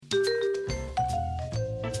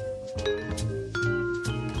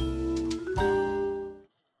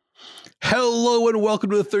Hello and welcome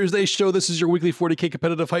to the Thursday show. This is your weekly 40K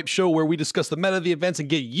competitive hype show where we discuss the meta of the events and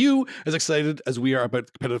get you as excited as we are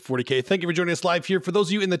about competitive 40K. Thank you for joining us live here. For those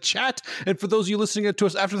of you in the chat and for those of you listening to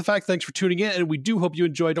us after the fact, thanks for tuning in. And we do hope you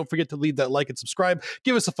enjoy. Don't forget to leave that like and subscribe.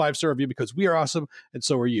 Give us a 5-star review because we are awesome and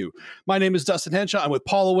so are you. My name is Dustin Henshaw. I'm with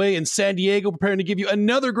Paul Away in San Diego, preparing to give you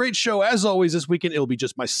another great show. As always, this weekend, it'll be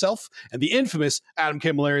just myself and the infamous Adam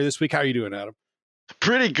Camilleri this week. How are you doing, Adam?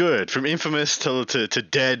 Pretty good. From infamous to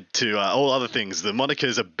dead to all other things. The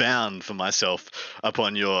monikers abound for myself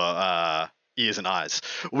upon your ears and eyes.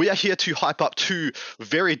 We are here to hype up two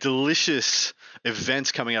very delicious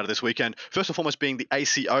events coming out of this weekend. First and foremost being the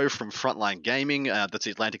ACO from Frontline Gaming. That's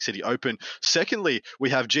the Atlantic City Open. Secondly,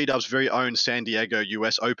 we have G-Dub's very own San Diego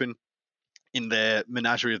US Open in their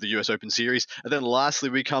menagerie of the US Open Series. And then lastly,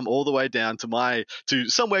 we come all the way down to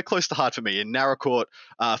somewhere close to heart for me in Naracoorte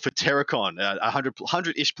for Terracon, a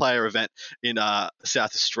 100-ish player event in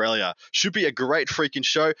South Australia. Should be a great freaking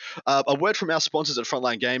show. A word from our sponsors at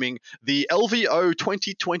Frontline Gaming. The LVO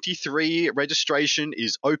 2023 registration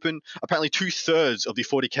is open. Apparently 2/3 of the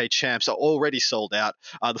 40K champs are already sold out.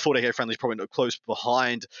 The 40K friendly is probably not close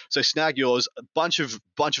behind. So snag yours. A bunch of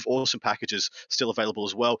awesome packages still available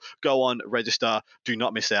as well. Go on, register. Do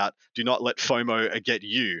not miss out. Do not let FOMO get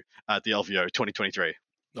you at the LVO 2023.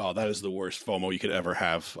 Oh, that is the worst FOMO you could ever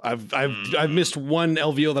have. I've missed one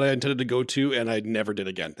LVO that I intended to go to, and I never did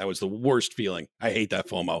again. That was the worst feeling. I hate that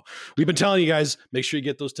FOMO. We've been telling you guys, make sure you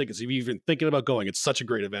get those tickets. If you're even thinking about going, it's such a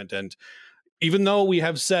great event. And even though we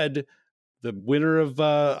have said the winner of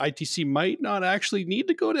ITC might not actually need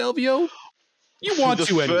to go to LVO, you want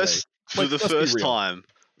to anyway. For the first time,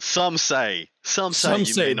 some say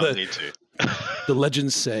you may not need to. The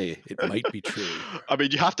legends say it might be true. I mean,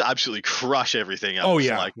 you have to absolutely crush everything else. Oh,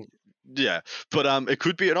 yeah. But it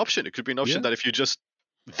could be an option. It could be an option that if you're just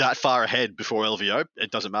that far ahead before LVO, it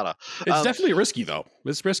doesn't matter. It's definitely risky, though.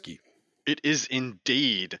 It's risky. It is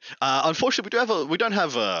indeed. Unfortunately, we don't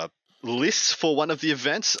have a lists for one of the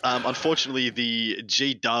events. Unfortunately, the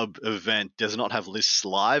G-Dub event does not have lists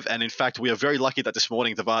live, and in fact, we are very lucky that this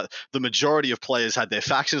morning the majority of players had their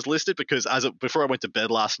factions listed because before I went to bed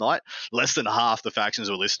last night, less than half the factions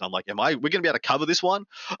were listed. I'm like, we're going to be able to cover this one?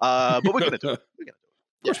 But we're going to do it.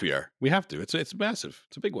 Of course we are. We have to. It's massive.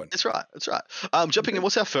 It's a big one. That's right. Jumping in,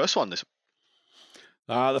 what's our first one?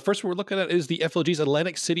 The first one we're looking at is the FLG's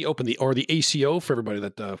Atlantic City Open, or the ACO for everybody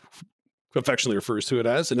that affectionately refers to it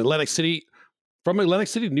as, in Atlantic City, from Atlantic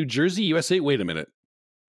City, New Jersey, USA. Wait a minute,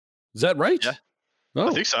 is that right? Yeah,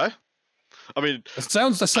 I think so. I mean, that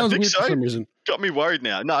sounds weird for some reason. Got me worried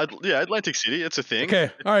now. No, yeah, Atlantic City, it's a thing. Okay,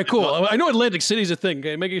 all right, cool. I know Atlantic City is a thing.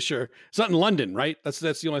 Okay, making sure it's not in London, right? That's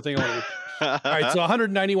the only thing I want to. All right, so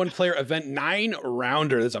 191 player event,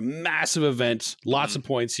 9-rounder. That's a massive event. Lots of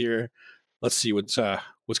points here. Let's see what's going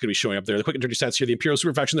to be showing up there. The quick and dirty stats here. The Imperial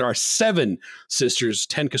Super Faction, there are 7 Sisters,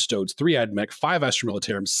 10 Custodes, 3 Admech, 5 Astra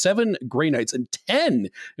Militarum, 7 Grey Knights, and 10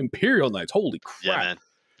 Imperial Knights. Holy crap. Yeah, man.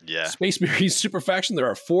 Yeah. Space Marine Super Faction, there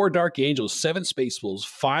are 4 Dark Angels, 7 Space Wolves,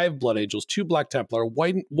 5 Blood Angels, 2 Black Templar,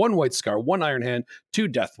 1 White Scar, 1 Iron Hand, 2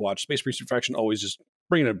 Death Watch. Space Marine Super Faction always just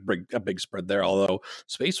bringing a big spread there, although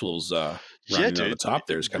Space Wolves rounding on the top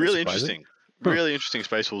there is kind really of surprising. Interesting. Really interesting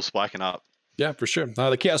Space Wolves spiking up. Yeah, for sure.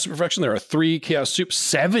 The Chaos Super Faction, there are 3 Chaos Soup,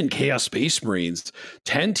 7 Chaos Space Marines,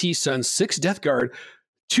 10 T-Suns, 6 Death Guard,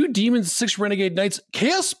 2 Demons, 6 Renegade Knights,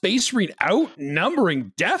 Chaos Space Marine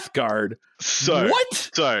outnumbering Death Guard. What?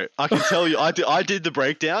 So I can tell you, I did the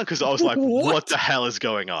breakdown because I was like, what the hell is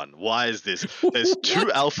going on? Why is this? There's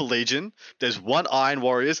 2 Alpha Legion, there's 1 Iron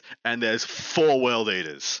Warriors, and there's 4 World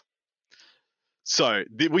Eaters. So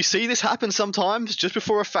we see this happen sometimes. Just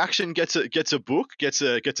before a faction gets a book, gets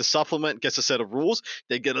a supplement, gets a set of rules,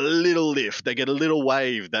 they get a little lift, they get a little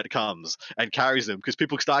wave that comes and carries them because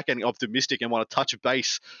people start getting optimistic and want to touch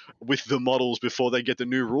base with the models before they get the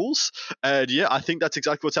new rules. And yeah, I think that's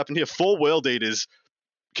exactly what's happened here. 4 World Eaters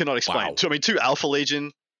cannot explain. Wow. 2 Alpha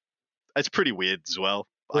Legion. It's pretty weird as well.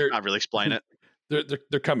 I can't really explain it.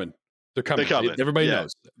 They're coming. They're coming. Everybody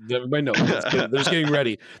knows. Everybody knows. They're just getting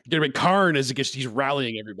ready. Karn he's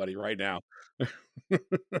rallying everybody right now.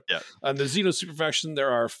 Yeah. On the Xeno Super Faction,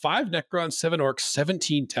 there are 5 Necrons, 7 Orcs,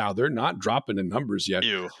 17 Tau. They're not dropping in numbers yet.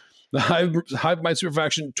 Ew. The Hive Mind Super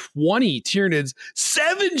Faction, 20 Tyranids,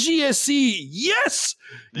 7 GSE. Yes!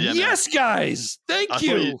 Yeah, yes, man. Guys! Thank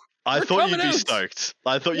you! I thought you'd be stoked.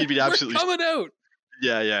 I thought you'd be absolutely coming out.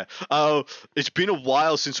 Yeah. It's been a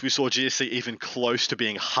while since we saw GSC even close to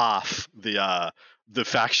being half the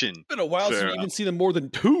faction. It's been a while since we even see them more than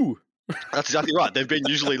 2. That's exactly right. They've been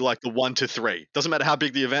usually like the 1 to 3. Doesn't matter how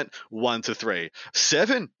big the event, 1 to 3.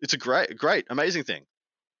 7, it's a great, amazing thing.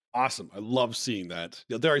 Awesome. I love seeing that.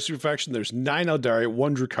 The Eldari super faction, there's 9 Eldari,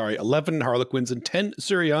 1 Drukhari, 11 Harlequins, and 10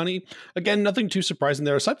 Suriani. Again, nothing too surprising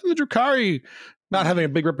there, aside from the Drukhari not having a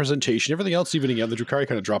big representation. Everything else evening out, the Drukhari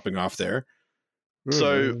kind of dropping off there.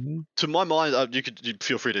 So, to my mind, you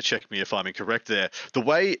feel free to check me if I'm incorrect there. The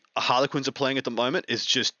way Harlequins are playing at the moment is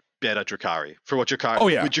just better Drukhari. For what Drukhari... Oh,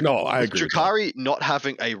 yeah. With No, I agree with Drukhari not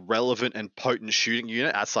having a relevant and potent shooting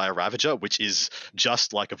unit outside of Ravager, which is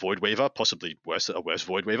just like a Void Weaver, possibly a worse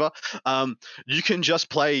Void Weaver, you can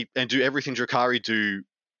just play and do everything Drukhari do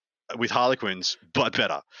with Harlequins, but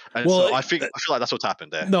better. And Well, so I feel like that's what's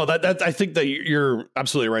happened there. No, that I think that you're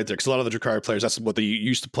absolutely right there, because a lot of the Drukhari players, that's what they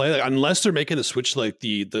used to play. Like, unless they're making the switch, like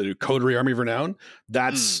the Coterie Army of Renown,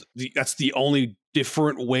 that's the only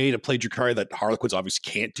different way to play Drukhari that Harlequins obviously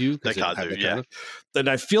can't do. They can't do, yeah. Then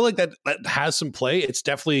I feel like that has some play. It's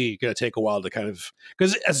definitely going to take a while to kind of,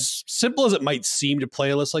 because as simple as it might seem to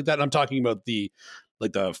play a list like that, and I'm talking about the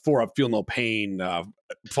 4 up, feel no pain,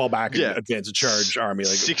 fall back and advance a charge army,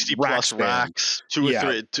 like 60 plus racks, two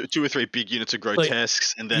or three big units of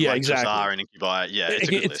grotesques, and then exactly. Jazar and Incubi. Yeah, it's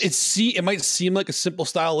a good list. It might seem like a simple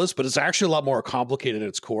style list, but it's actually a lot more complicated at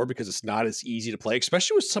its core, because it's not as easy to play,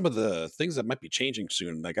 especially with some of the things that might be changing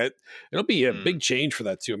soon. Like it'll be a big change for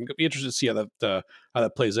that too. I'm gonna be interested to see how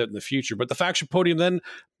that plays out in the future. But the faction podium then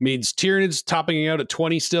means Tyranids topping out at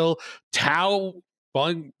 20 still, Tau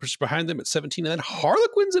falling behind them at 17, and then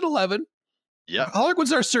Harlequins at 11. Yeah,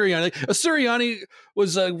 Harlequins are Suriani. Suriani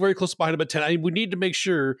was very close behind him at 10. We need to make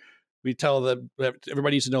sure we tell them that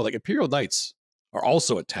everybody needs to know, like, Imperial Knights are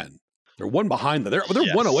also at 10. They're one behind them. They're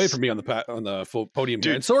one away from me on the full podium.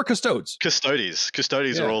 Dude, here. And so are Custodes.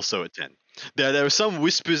 Custodes are also at 10. There are some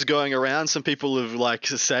whispers going around. Some people have like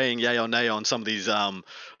saying yay or nay on some of these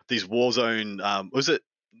Warzone was it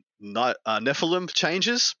Nephilim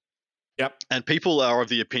changes? Yep. And people are of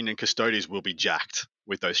the opinion Custodes will be jacked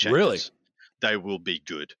with those changes. Really? They will be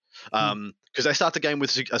good. Because they start the game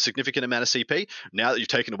with a significant amount of CP. Now that you've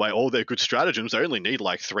taken away all their good stratagems, they only need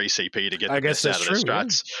like 3 CP to get the best out of their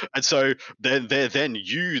strats. Yeah. And so then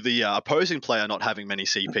you, the opposing player, not having many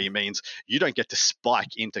CP means you don't get to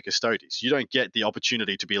spike into Custodes. You don't get the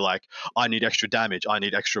opportunity to be like, I need extra damage, I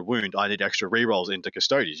need extra wound, I need extra rerolls into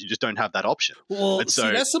Custodes. You just don't have that option. Well, and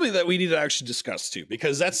so that's something that we need to actually discuss too,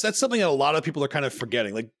 because that's something that a lot of people are kind of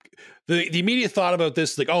forgetting. Like the immediate thought about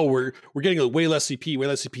this, like, oh, we're getting a way less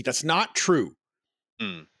CP. That's not true.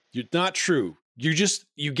 You're not true. You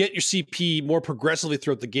get your CP more progressively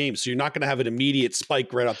throughout the game, so you're not going to have an immediate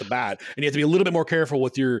spike right off the bat, and you have to be a little bit more careful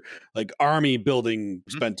with your like army building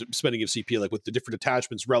spending of CP, like with the different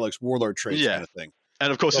attachments, relics, warlord traits, kind of thing.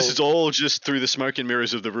 And of course, this is all just through the smoke and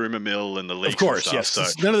mirrors of the rumor mill and the leaks. Of course, and stuff,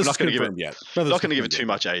 yes. So none of this is confirmed yet. Not going to give it too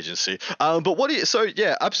much agency. But what do you? So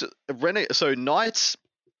yeah, absolutely. So Knights.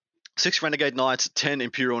 6 Renegade Knights, 10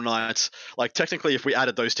 Imperial Knights. Like, technically, if we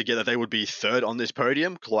added those together, they would be third on this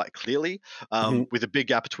podium, quite clearly, with a big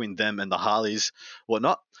gap between them and the Harleys,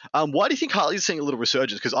 whatnot. Why do you think Harley's seeing a little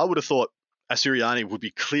resurgence? Because I would have thought Asuryani would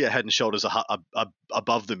be clear head and shoulders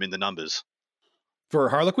above them in the numbers. For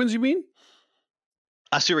Harlequins, you mean?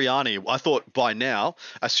 Asuryani, I thought by now,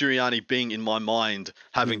 Asuryani being in my mind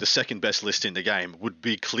having the second best list in the game would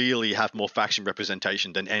be clearly have more faction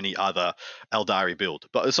representation than any other Eldari build,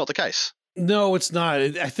 but it's not the case. No, it's not.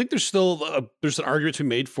 I think there's still there's an argument to be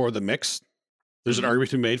made for the mix. There's an argument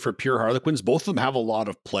to be made for pure Harlequins. Both of them have a lot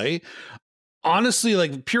of play. Honestly,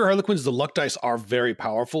 like pure Harlequins, the luck dice are very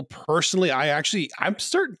powerful. Personally, I'm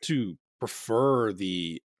starting to prefer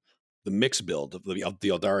the mix build of the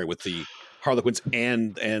Eldari with the Harlequins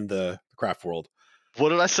and the Craft World. What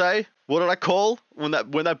did I say? What did I call when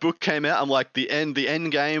that book came out? I'm like, the end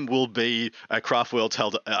game will be a Craft World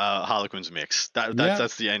Harlequins mix.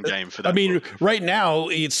 That's the end game for that. I mean, book. Right now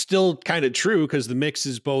it's still kind of true because the mix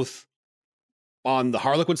is both on the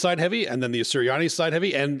Harlequin side heavy and then the Asuryani side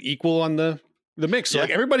heavy, and equal on the mix. So like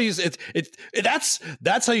everybody's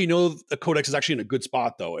that's how you know the Codex is actually in a good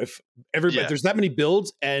spot though. If there's that many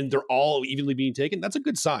builds and they're all evenly being taken, that's a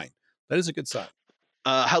good sign. That is a good sign.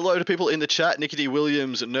 Hello to people in the chat. Nicky D.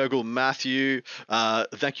 Williams, Nurgle Matthew.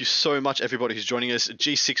 Thank you so much, everybody who's joining us.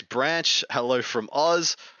 G6 Branch, hello from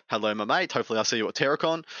Oz. Hello, my mate. Hopefully I'll see you at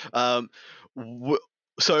Terracon.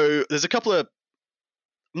 So there's a couple of...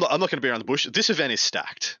 I'm not going to be around the bush. This event is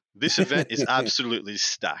stacked. This event is absolutely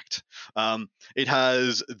stacked. It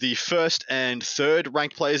has the first and third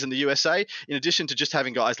ranked players in the USA, in addition to just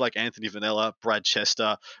having guys like Anthony Vanella, Brad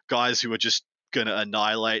Chester, guys who are just going to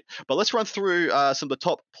annihilate. But let's run through some of the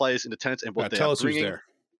top players in attendance and what they're bringing. Who's there.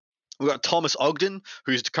 We've got Thomas Ogden,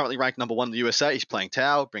 who's currently ranked number 1 in the USA. He's playing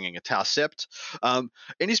Tau, bringing a Tau Sept.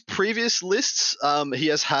 In his previous lists, he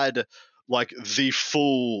has had like the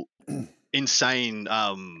full insane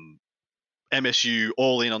MSU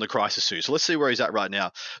all in on the crisis suit. So let's see where he's at right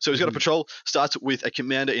now. So he's got a patrol, starts with a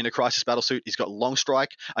commander in a crisis battle suit. He's got long strike,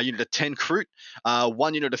 a unit of 10 Kroot,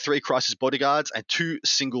 1 unit of 3 crisis bodyguards, and 2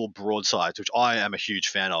 single broadsides, which I am a huge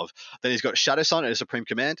fan of. Then he's got Shadow Sun and a Supreme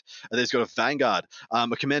Command. And then he's got a Vanguard, a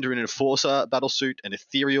commander in an Enforcer battle suit, an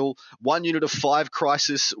Ethereal, 1 unit of 5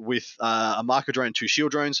 crisis with a marker drone and 2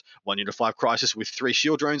 shield drones, 1 unit of 5 crisis with 3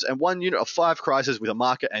 shield drones, and 1 unit of 5 crisis with a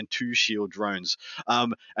marker and 2 shield drones.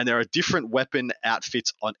 And there are different weapon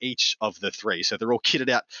outfits on each of the 3, so they're all kitted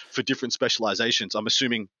out for different specializations. I'm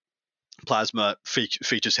assuming plasma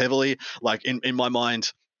features heavily. Like in my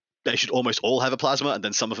mind, they should almost all have a plasma, and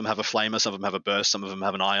then some of them have a flamer, some of them have a burst, some of them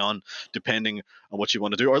have an ion, depending on what you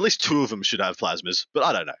want to do. Or at least 2 of them should have plasmas, but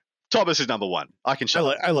I don't know. Thomas is number 1. I can show.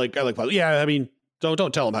 I like plasma. Yeah, I mean,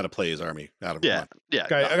 don't tell him how to play his army, Adam. Yeah.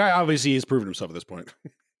 Guy obviously has proven himself at this point.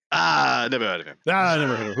 Never heard of him.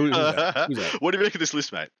 Never heard of him. Who's that? What do you make of this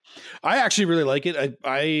list, mate? I actually really like it.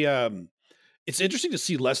 I it's interesting to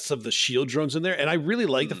see less of the shield drones in there, and I really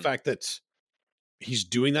like the fact that he's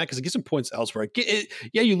doing that because it gives him points elsewhere.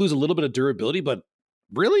 Yeah, you lose a little bit of durability, but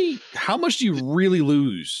really, how much do you really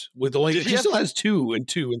lose with only? He still has 2 and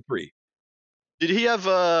 3. Did he have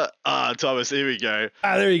Thomas? Here we go.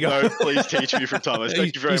 There you go. No, please teach me from Thomas.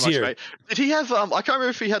 Thank you very much, here. mate. Did he have? I can't remember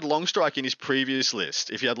if he had long strike in his previous list.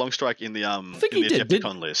 If he had long strike in the I think he did.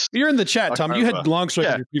 Adepticon list. You're in the chat, Tom. You had long strike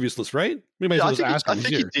in your previous list, right? We might as well ask him. I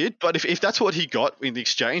think he did. But if that's what he got in the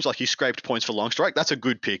exchange, like he scraped points for long strike, that's a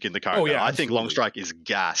good pick in the current. Yeah, I think long strike is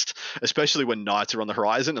gassed, especially when knights are on the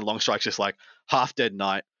horizon and long strike's just like half dead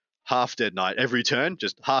knight. Half dead knight every turn,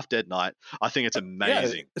 just half dead knight. I think it's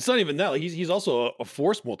amazing. Yeah, it's not even that. Like he's also a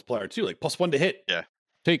force multiplier too, like +1 to hit. Yeah.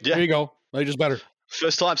 There you go. Like just better.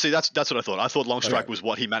 First time. See, that's what I thought. I thought long strike was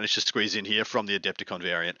what he managed to squeeze in here from the Adepticon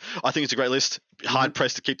variant. I think it's a great list. Hard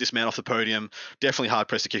pressed to keep this man off the podium. Definitely hard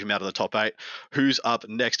pressed to keep him out of the top 8. Who's up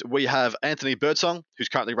next? We have Anthony Birdsong, who's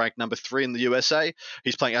currently ranked number 3 in the USA.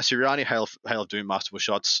 He's playing Asuryani, Hail of Doom, Masterful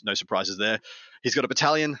Shots. No surprises there. He's got a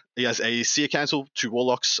battalion. He has a Seer Council, 2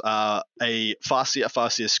 Warlocks, a Farseer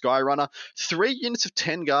Skyrunner, 3 units of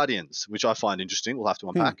 10 Guardians, which I find interesting. We'll have to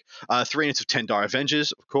unpack. 3 units of 10 Dire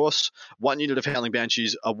Avengers, of course. 1 unit of Howling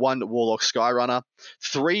Banshees, a 1 Warlock Skyrunner,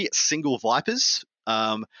 3 single Vipers,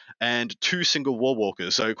 and 2 single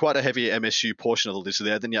Warwalkers. So quite a heavy MSU portion of the list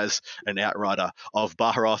there. Then he has an Outrider of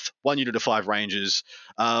Baharoth, 1 unit of 5 Rangers,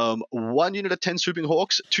 1 unit of 10 Swooping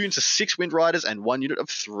Hawks, 2 units of 6 Wind Riders, and 1 unit of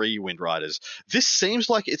 3 Wind Riders. This seems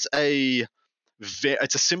like it's a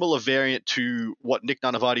similar variant to what Nick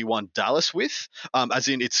Nanavati won Dallas with, as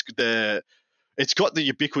in it's got the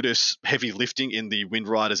ubiquitous heavy lifting in the Wind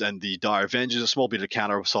Riders and the Dire Avengers, a small bit of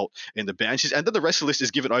counter assault in the Banshees, and then the rest of the list is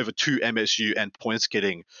given over to MSU and points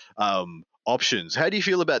getting options. How do you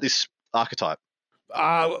feel about this archetype?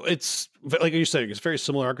 It's like you're saying, it's a very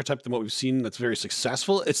similar archetype than what we've seen that's very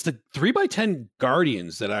successful. It's the 3x10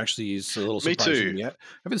 Guardians that actually is a little surprising. Yet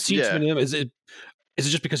I haven't seen too many of them. Is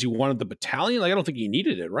it just because you wanted the battalion? Like, I don't think you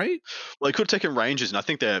needed it, right? Well, you could have taken Rangers, and I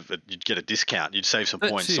think you'd get a discount. You'd save some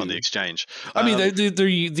points on the exchange. I mean,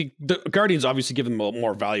 the Guardians obviously give them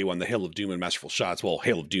more value on the Hail of Doom and Masterful Shots. Well,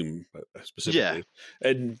 Hail of Doom specifically. Yeah.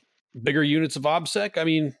 And bigger units of OBSEC. I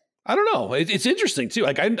mean, I don't know. It's interesting, too.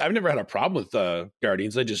 Like, I've never had a problem with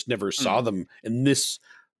Guardians. I just never saw them in this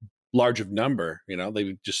large of number. You know,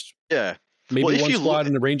 they just... Yeah. Maybe one squad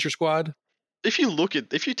and the Ranger squad. If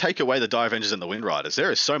you take away the Dire Avengers and the Wind Riders,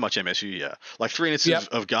 there is so much MSU here. Like 3 units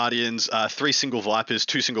of Guardians, 3 single Vipers,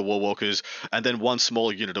 2 single Warwalkers, and then 1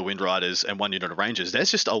 small unit of Wind Riders and 1 unit of Rangers.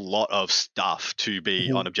 There's just a lot of stuff to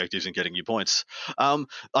be on objectives and getting you points. I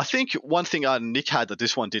think one thing Nick had that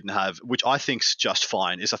this one didn't have, which I think's just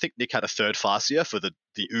fine, is I think Nick had a 3rd Farseer for the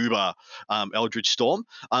Uber Eldritch Storm.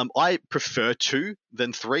 I prefer 2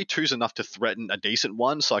 than 3. 2's enough to threaten a decent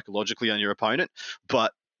one psychologically on your opponent,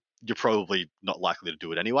 but you're probably not likely to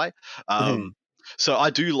do it anyway. So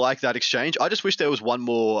I do like that exchange. I just wish there was one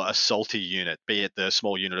more assaulty unit, be it the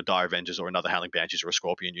small unit of Dire Avengers or another Howling Banshees or a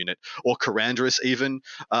Scorpion unit or Karandras even.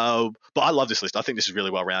 But I love this list. I think this is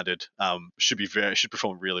really well rounded. Should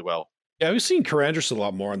perform really well. Yeah, we've seen Karandras a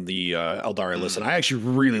lot more on the Eldari list, and I actually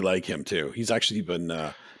really like him too. He's actually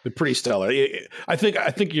been pretty stellar. I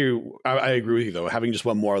agree with you though. Having just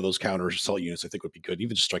one more of those counter assault units, I think would be good.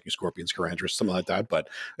 Even just striking Scorpions, Karandras, something like that. But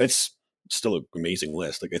it's still an amazing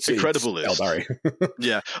list. Like it's incredible list. Eldari.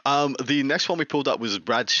 Yeah. The next one we pulled up was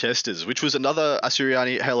Brad Chester's, which was another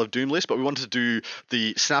Asuryani Hail of Doom list, but we wanted to do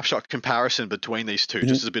the snapshot comparison between these two,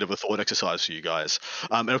 just as a bit of a thought exercise for you guys.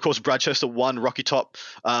 And of course, Brad Chester won Rocky Top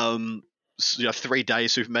 3-day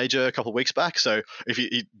Super Major a couple of weeks back. So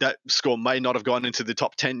if that score may not have gone into the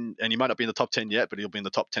top 10, and he might not be in the top 10 yet, but he'll be in the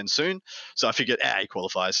top 10 soon. So I figured, he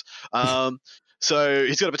qualifies. So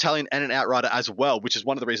he's got a battalion and an outrider as well, which is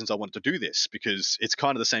one of the reasons I wanted to do this, because it's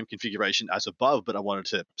kind of the same configuration as above, but I wanted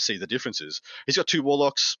to see the differences. He's got 2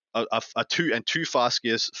 warlocks, a 2 and 2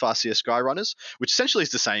 Farseer Skyrunners, which essentially is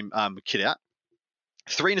the same kit out.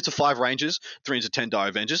 3 units of 5 Rangers, 3 units of 10 Dire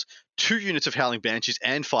Avengers, 2 units of Howling Banshees,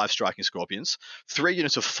 and 5 Striking Scorpions, 3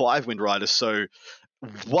 units of 5 Wind Riders, so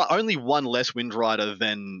only 1 less Wind Rider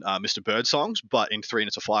than Mr. Birdsong's, but in 3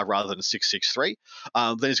 units of 5 rather than 663.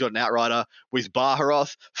 Then he's got an Outrider with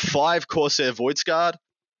Baharoth, 5 Corsair Voidsguard,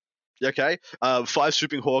 5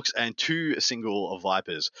 Swooping Hawks, and 2 single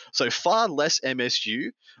Vipers. So far less MSU,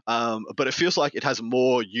 but it feels like it has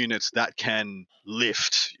more units that can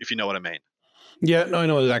lift, if you know what I mean. Yeah, no, I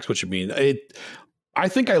know exactly what you mean. I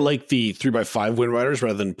think I like the 3x5 Wind Riders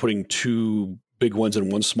rather than putting 2 big ones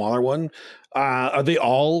and 1 smaller one. Are they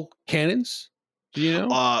all cannons? Do you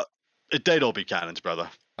know? They'd all be cannons, brother.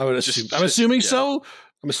 I'm assuming so.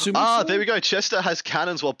 There we go. Chester has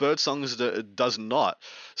cannons while Birdsong's does not.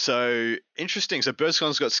 So interesting. So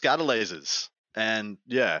Birdsong's got scatter lasers. And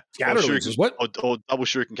scatter lasers, what? Or double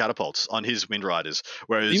shuriken catapults on his Wind Riders,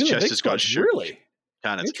 whereas Even Chester's got really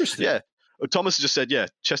cannons. Interesting. Yeah. Thomas just said,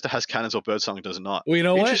 Chester has cannons or Birdsong does not. Well, you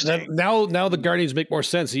know what? Now the Guardians make more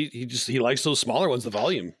sense. He likes those smaller ones, the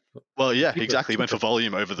volume. Well, yeah, exactly. He went for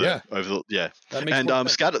volume over the That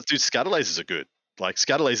makes scatter lasers are good. Like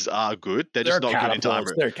scatter lasers are good. They're just not good into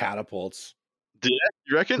armor. They're catapults. Yeah,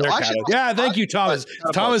 you reckon? Thank you, Thomas.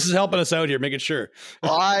 Thomas is helping us out here, making sure.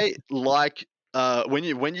 I like when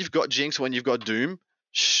you've got Jinx, when you've got Doom,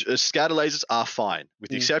 scatter lasers are fine, with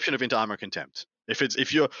the exception of into armor contempt.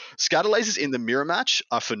 If your scatter lasers in the mirror match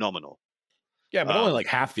are phenomenal. Yeah, but only like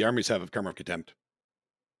half the armies have a Armor of Contempt.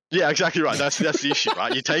 Yeah, exactly right. That's the issue,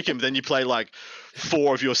 right? You take him, then you play like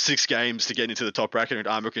 4 of your 6 games to get into the top bracket and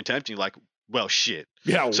Armor of Contempt, and you're like, well, shit.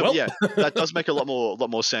 Yeah, that does make a lot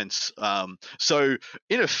more sense. So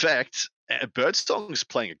in effect, Birdsong's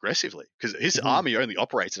playing aggressively because his army only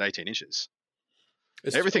operates at 18 inches.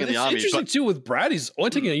 Everything in the army. Interesting too with Brad. He's only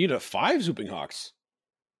taking a unit of 5 Swooping Hawks.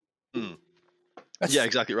 Yeah,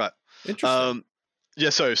 exactly right. Interesting.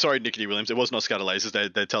 So sorry, Nickety Williams. It was not scatter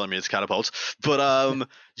lasers. They're telling me it's catapults. But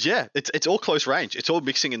it's all close range. It's all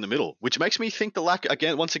mixing in the middle, which makes me think the lack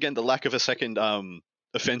of a second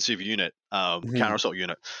offensive unit, counter assault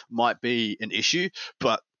unit, might be an issue.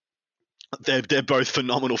 But they're both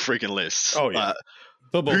phenomenal freaking lists. Oh yeah.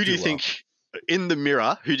 Who do you think in the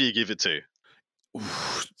mirror? Who do you give it to?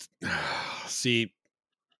 See.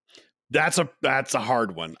 That's a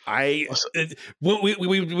hard one. We're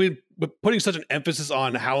putting such an emphasis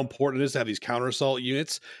on how important it is to have these counter assault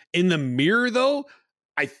units. In the mirror, though,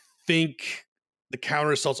 I think the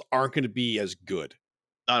counter assaults aren't going to be as good.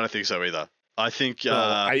 I don't think so either. I think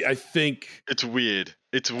I think it's weird.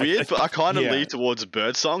 It's weird, but I kind of lean towards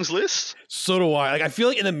Birdsong's list. So do I. Like I feel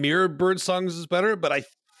like in the mirror, Birdsong's is better, but I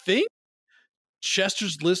think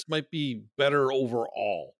Chester's list might be better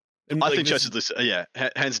overall. And I think Chester's list,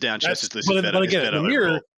 hands down, Chester's list is better. But again, in the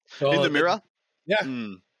mirror, in the mirror,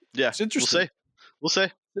 it's interesting. We'll see.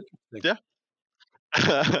 Yeah.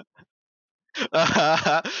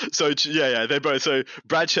 They're both. So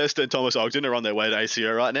Brad Chester and Thomas Ogden are on their way to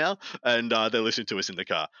ACO right now, and they're listening to us in the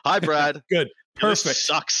car. Hi, Brad. Good. Perfect. This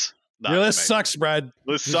sucks. Your list sucks, Brad.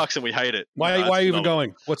 This sucks, and we hate it. Why are you even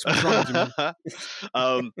going? What's wrong with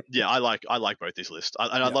you? I like both these lists,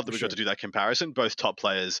 and I love that we got to do that comparison. Both top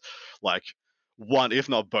players, like one, if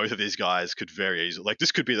not both of these guys, could very easily. Like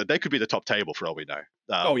this could be they could be the top table for all we know.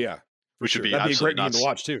 Which would be that'd be a great game nuts. to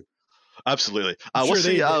watch too. Absolutely.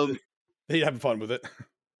 They having fun with it.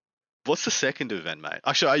 What's the second event, mate?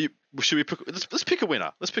 Actually, should we pick? Let's pick a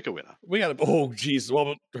winner. Let's pick a winner. We got to. Oh, geez.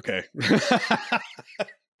 Well, okay.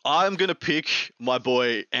 I'm going to pick my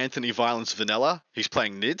boy Anthony Violence Vanilla. He's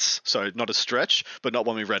playing Nids, so not a stretch, but not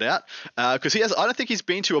one we read out. Because I don't think he's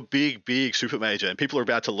been to a big super major, and people are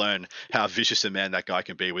about to learn how vicious a man that guy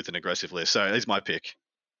can be with an aggressive list. So he's my pick.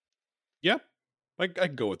 Yeah, I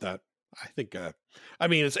can go with that. I think,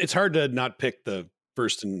 it's hard to not pick the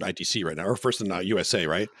first in ITC right now, or first in USA,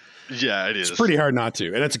 right? Yeah, it is. It's pretty hard not to,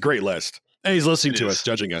 and it's a great list. And he's listening to us,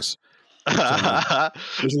 judging us. So,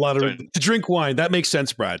 there's a lot of to drink wine. That makes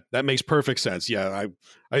sense, Brad. That makes perfect sense. Yeah,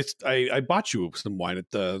 I bought you some wine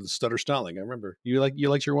at the Stutter Snarling. I remember you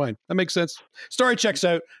liked your wine. That makes sense. Story checks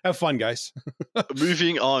out. Have fun, guys.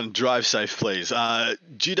 Moving on. Drive safe, please.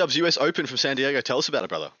 GW's US Open from San Diego. Tell us about it,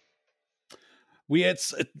 brother. We had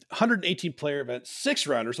a 118 player event, 6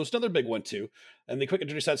 rounders, so it's another big one too. And the quick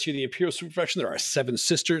introductory stats here: the Imperial Super Faction. There are 7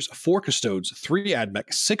 Sisters, 4 Custodes, 3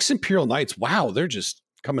 Admech, 6 Imperial Knights. Wow, they're just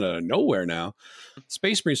coming out of nowhere now.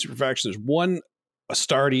 Space Marine Super Faction. There's 1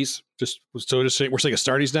 Astartes. We're saying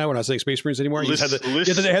Astartes now. We're not saying Space Marines anymore. You had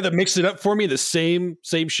to mix it up for me. The same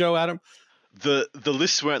show, Adam. The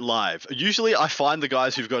lists weren't live. Usually I find the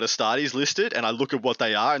guys who've got Astartes listed and I look at what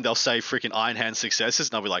they are and they'll say freaking Iron Hands successes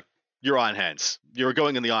and I'll be like, you're Iron Hands. You're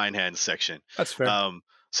going in the Iron Hands section. That's fair.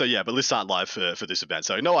 So yeah, but lists aren't live for this event,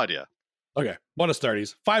 so no idea. Okay. 1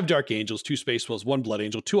 Astartes, 5 Dark Angels, 2 Space Wolves, 1 Blood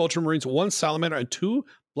Angel, 2 Ultramarines, 1 Salamander, and 2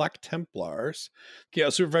 Black Templars.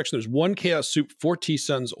 Chaos Super Faction, there's 1 Chaos Soup, 4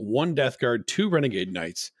 T-Suns, 1 Death Guard, 2 Renegade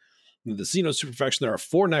Knights. In the Xeno Super Faction, there are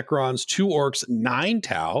 4 Necrons, 2 Orcs, 9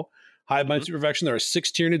 Tau. Hive Mind Super Faction, there are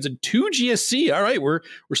 6 Tyranids and 2 GSC. All right, we're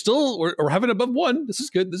having above 1. This is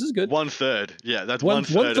good. 1/3. Yeah, that's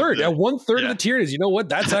 1/3. 1/3. Yeah, 1/3 of the Tyranids. You know what?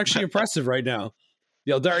 That's actually impressive right now.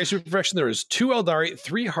 The Eldari Super Faction, there is 2 Eldari,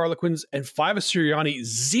 3 Harlequins, and 5 Assyriani,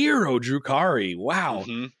 0 Drukhari. Wow.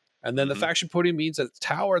 Mm-hmm. And then the faction podium means that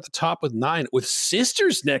Tower at the top with 9, with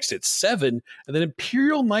Sisters next at 7, and then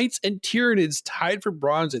Imperial Knights and Tyranids tied for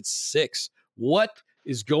bronze at 6. What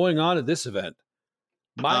is going on at this event?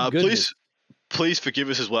 My goodness. Please forgive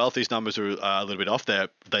us as well if these numbers are a little bit off there.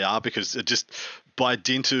 They are because it just by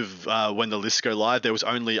dint of when the lists go live, there was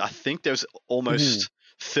almost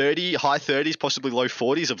 30, high 30s, possibly low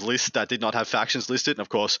 40s of lists that did not have factions listed. And of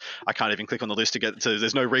course, I can't even click on the list to get to.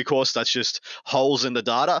 There's no recourse. That's just holes in the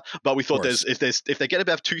data. But we thought if they get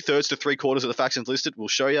about 2/3 to 3/4 of the factions listed, we'll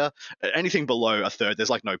show you. Anything below 1/3, there's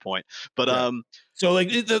like no point. But so like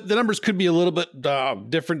the numbers could be a little bit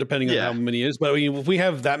different depending on how many it is. But I mean, if we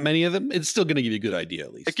have that many of them, it's still going to give you a good idea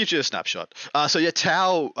at least. It gives you a snapshot. So yeah,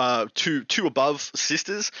 Tau, two above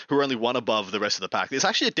Sisters, who are only 1 above the rest of the pack. There's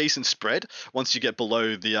actually a decent spread once you get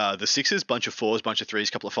below the 6s, bunch of 4s, bunch of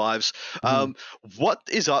 3s, couple of 5s. What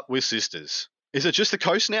is up with Sisters? Is it just the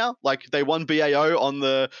coast now? Like they won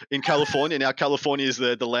BAO in California. Now California is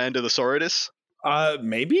the land of the Soritus.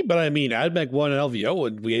 Maybe, but I mean, Admech won an LVO,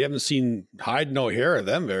 and we haven't seen hide no hair of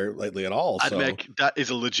them very lately at all. Admech, that is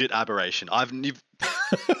a legit aberration.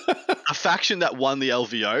 A faction that won the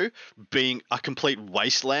LVO being a complete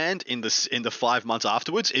wasteland in the 5 months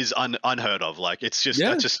afterwards is unheard of. Like it's just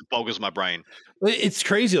that just boggles my brain. It's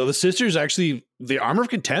crazy though. The Sisters actually, the Armor of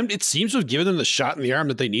Contempt, it seems to have given them the shot in the arm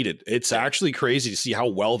that they needed. It's actually crazy to see how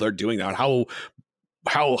well they're doing now and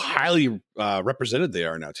how highly represented they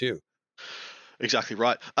are now too. Exactly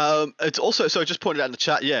right. It's also, so I just pointed out in the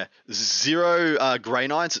chat, 0 Grey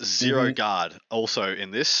Knights, 0 Guard also in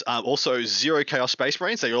this. Also 0 Chaos Space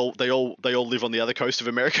Marines. They all live on the other coast of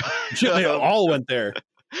America. They all went there.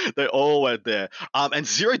 They all went there. And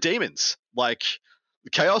 0 Demons. Like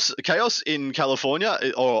Chaos in California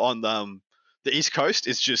or on the East Coast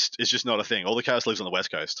is just not a thing. All the Chaos lives on the West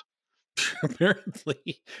Coast.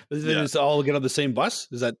 Apparently, it's all get on the same bus.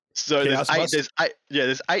 Is that so?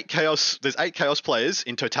 There's 8 Chaos. There's 8 Chaos players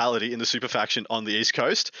in totality in the super faction on the East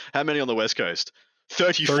Coast. How many on the West Coast?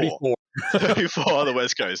 34. 34 on the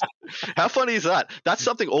West Coast. How funny is that? That's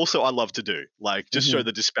something also I love to do. Like just show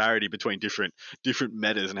the disparity between different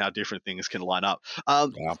metas and how different things can line up.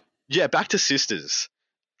 Back to Sisters.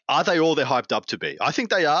 Are they all they're hyped up to be? I think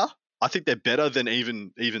they are. I think they're better than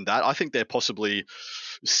even that. I think they're possibly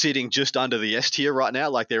sitting just under the S tier right now,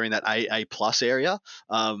 like they're in that A plus area.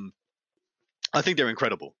 I think they're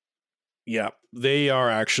incredible. Yeah, they are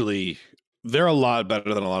actually. They're a lot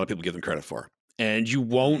better than a lot of people give them credit for, and you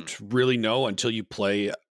won't really know until you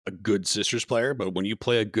play a good Sisters player. But when you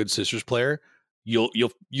play a good Sisters player, you'll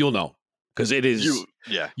know because it is.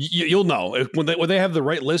 You'll know when they have the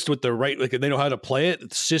right list with the right they know how to play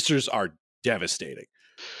it. Sisters are devastating.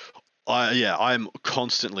 I'm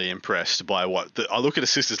constantly impressed by I look at a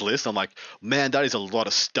Sisters list. I'm like, man, that is a lot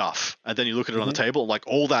of stuff. And then you look at it on the table, like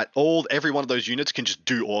every one of those units can just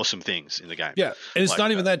do awesome things in the game. Yeah, and it's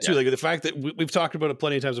not even that too. Like the fact that we've talked about it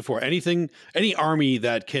plenty of times before. Any army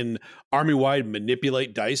that can army-wide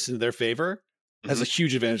manipulate dice in their favor has a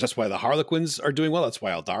huge advantage. That's why the Harlequins are doing well. That's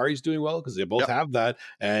why Eldari's doing well because they both have that,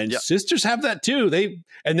 and Sisters have that too.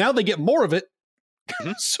 And now they get more of it.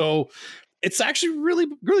 So. It's actually really,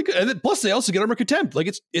 really good. And then, plus they also get Armor Contempt.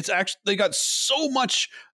 Like it's actually, they got so much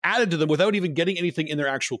added to them without even getting anything in their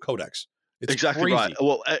actual codex. It's exactly crazy. Right.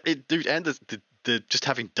 Well, dude, and the just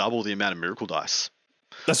having double the amount of miracle dice.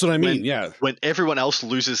 That's what I mean. When everyone else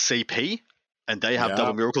loses CP and they have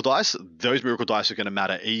double miracle dice, those miracle dice are going to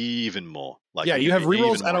matter even more. Like you have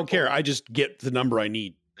rerolls. I don't care. I just get the number I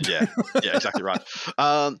need. Yeah, exactly right.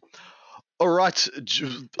 All right.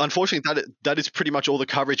 Unfortunately, that is pretty much all the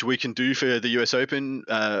coverage we can do for the US Open.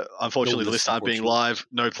 Unfortunately, the lists aren't being live.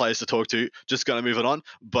 No players to talk to. Just going to move it on,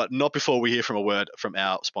 but not before we hear from a word from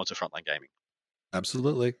our sponsor, Frontline Gaming.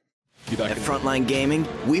 Absolutely. At Frontline Gaming,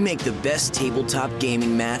 we make the best tabletop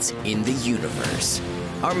gaming mats in the universe.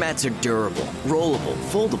 Our mats are durable, rollable,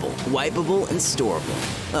 foldable, wipeable, and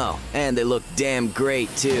storable. Oh, and they look damn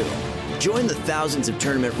great, too. Join the thousands of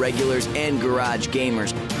tournament regulars and garage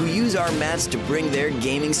gamers who use our mats to bring their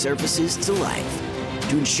gaming surfaces to life.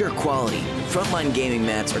 To ensure quality, Frontline Gaming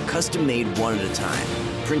mats are custom-made one at a time,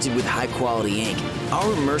 printed with high-quality ink.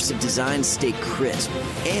 Our immersive designs stay crisp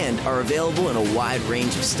and are available in a wide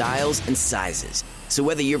range of styles and sizes. So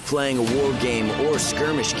whether you're playing a war game or a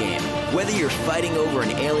skirmish game, whether you're fighting over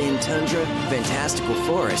an alien tundra, fantastical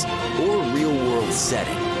forest, or real-world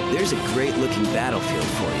setting, there's a great-looking battlefield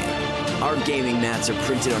for you. Our gaming mats are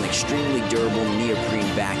printed on extremely durable neoprene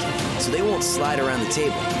backing, so they won't slide around the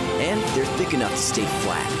table. And they're thick enough to stay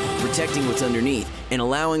flat, protecting what's underneath and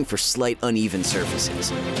allowing for slight uneven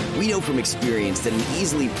surfaces. We know from experience that an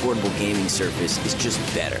easily portable gaming surface is just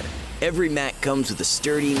better. Every mat comes with a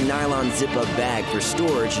sturdy nylon zip-up bag for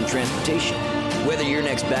storage and transportation. Whether your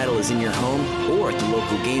next battle is in your home or at the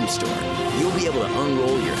local game store, you'll be able to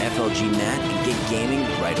unroll your FLG mat and get gaming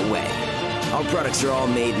right away. Our products are all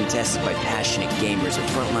made and tested by passionate gamers at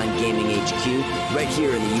Frontline Gaming HQ right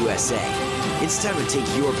here in the USA. It's time to take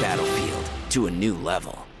your battlefield to a new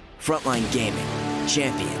level. Frontline Gaming,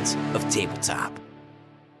 champions of tabletop.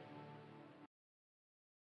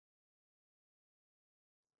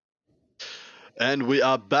 And we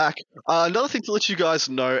are back. Another thing to let you guys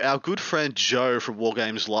know, our good friend Joe from War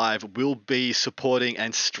Games Live will be supporting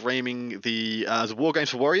and streaming the War Games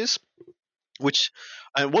for Warriors.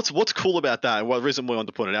 And what's cool about that, and the reason we wanted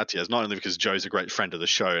to point it out to you is not only because Joe's a great friend of the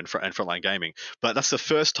show and Frontline Gaming, but that's the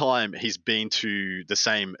first time he's been to the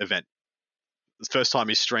same event. The first time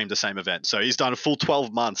he's streamed the same event. So he's done a full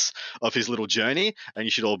 12 months of his little journey, and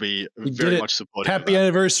you should all be very much supporting. Happy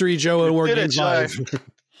anniversary, Joe, at War Games Live.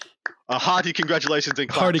 A hearty congratulations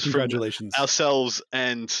and hearty congratulations ourselves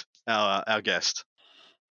and our guest.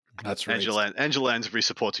 That's right. Angela Lansbury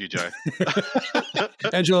supports you, Joe.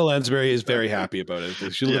 Angela Lansbury is very happy about it.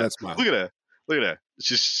 She look at that smile. Look at her.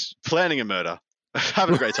 She's planning a murder.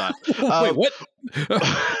 Having a great time. Wait, what?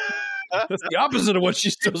 That's the opposite of what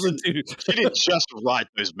she's supposed to do. She didn't just write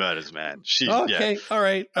those murders, man. Okay. All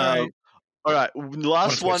right. All right.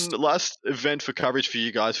 Last event for coverage for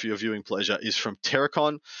you guys for your viewing pleasure is from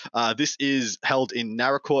Terracon. This is held in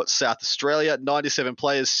Naracoorte, South Australia. 97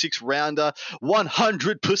 players, 6-rounder.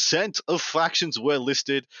 100% of factions were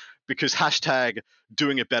listed because hashtag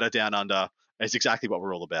doing it better down under is exactly what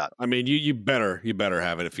we're all about. I mean, you better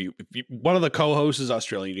have it. If you one of the co-hosts is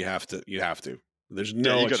Australian, you have to. There's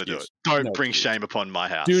no you got to do it. Don't bring shame upon my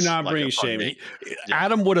house. Do not bring shame.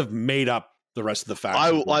 Adam would have made up the rest of the facts.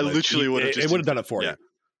 I literally would have just done it for you.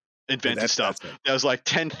 Invented stuff. There was like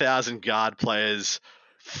 10,000 guard players,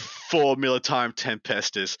 4 Militarum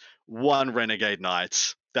Tempestus, 1 Renegade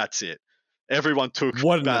Knights. That's it. Everyone took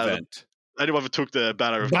event. Anyone took the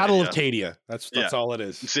Battle of Cadia. That's all it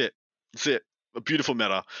is. That's it. A beautiful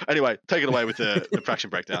meta. Anyway, take it away with the faction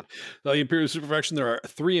breakdown. The Imperial Super Faction, there are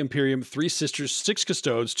 3 Imperium, 3 Sisters, 6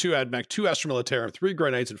 Custodes, 2 Admech, 2 Astra Militarum, 3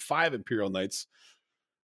 Grey Knights, and 5 Imperial Knights.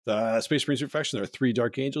 The Space Marine Super Faction, there are 3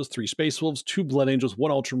 Dark Angels, 3 Space Wolves, 2 Blood Angels, 1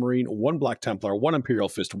 Ultramarine, 1 Black Templar, 1 Imperial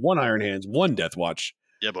Fist, 1 Iron Hands, 1 Death Watch.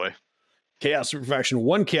 Yeah, boy. Chaos Super Faction,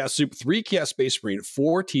 1 Chaos Soup, 3 Chaos Space Marine,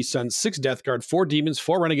 4 T-Sun, 6 Death Guard, 4 Demons,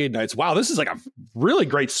 4 Renegade Knights. Wow, this is like a really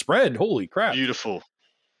great spread. Holy crap. Beautiful.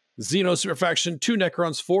 Xeno Super Faction, 2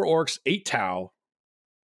 Necrons, 4 Orcs, 8 Tau.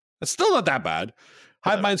 That's still not that bad.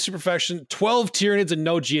 Hive Mind Super Faction, 12 Tyranids, and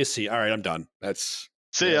no GSC. All right, I'm done.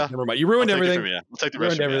 See ya. Never mind. You ruined everything. I'll take the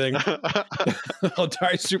rest from everything.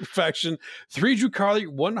 Eldari Super Faction, 3 Drukhari,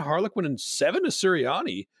 1 Harlequin, and 7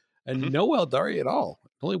 Asuriani, and no Eldari at all.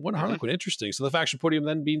 Only 1 Harlequin. Interesting. So the faction podium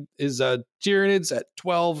then is Tyranids at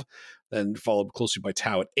 12, then followed closely by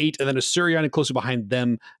Tau at 8, and then Asuriani closely behind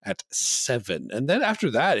them at 7. And then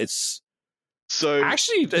after that, it's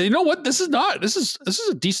actually, you know what? This is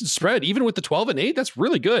a decent spread, even with the 12 and 8. That's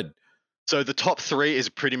really good. So the top 3 is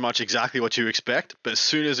pretty much exactly what you expect, but as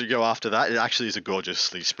soon as you go after that, it actually is a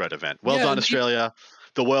gorgeously spread event. Well done, Australia.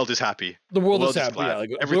 The world is happy. The world is happy. Yeah,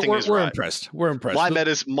 everything is we're right. impressed. We're impressed.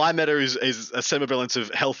 My meta is a semblance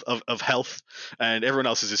of health, and everyone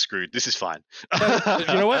else's is screwed. This is fine. You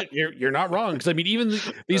know what? You're not wrong, because I mean, even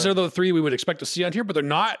these are the 3 we would expect to see on here, but they're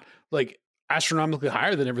not like astronomically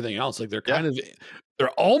higher than everything else. Like they're they're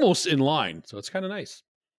almost in line, so it's kind of nice.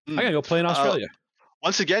 I gotta go play in Australia.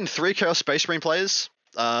 Once again, 3 Chaos Space Marine players,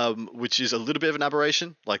 which is a little bit of an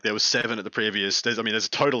aberration. Like there was 7 at the previous. There's a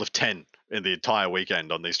total of 10 in the entire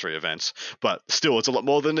weekend on these 3 events, but still, it's a lot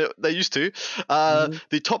more than they used to.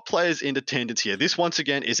 The top players in attendance here. This once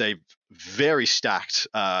again is a very stacked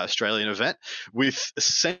Australian event with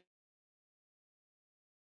essentially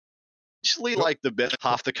like the best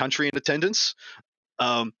half the country in attendance.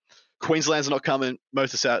 Queensland's not coming.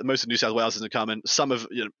 Most of New South Wales isn't coming. Some of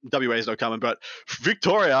WA is not coming, but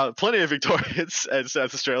Victoria, plenty of Victorians and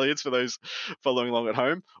South Australians for those following along at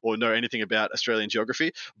home or know anything about Australian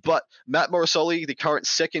geography. But Matt Morrisoli, the current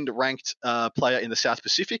second-ranked player in the South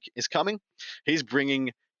Pacific, is coming. He's bringing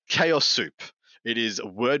Chaos Soup. It is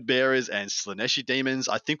Word Bearers and Slaaneshi Demons.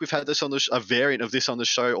 I think we've had this on a variant of this on the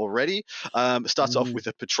show already. It starts off with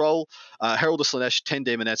a patrol, Herald of Slaanesh, 10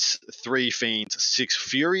 Demonettes, 3 Fiends, 6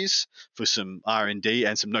 Furies for some R&D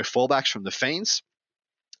and some no fallbacks from the Fiends.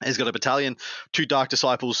 He's got a battalion, 2 Dark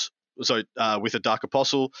Disciples, with a Dark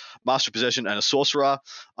Apostle, Master of Possession, and a Sorcerer.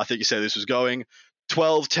 I think you said this was going.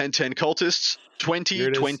 12, 10, 10 cultists, 20,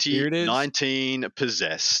 20, 19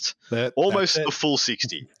 possessed. Almost a full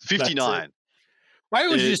 60. 59. Why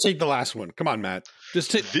would you just take the last one? Come on, Matt.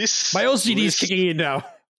 Just take this. My OCD is kicking in now.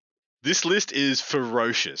 This list is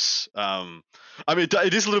ferocious.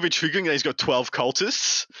 It is a little bit triggering that he's got 12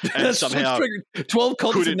 cultists and somehow 12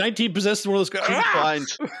 cultists and 19 possessed in one of those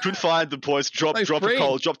guys. Couldn't find the points. Drop a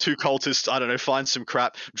cult, drop 2 cultists. I don't know. Find some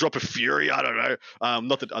crap. Drop a fury. I don't know.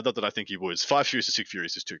 Not that I think he would. 5 furies to 6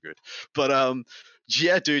 furies is too good. But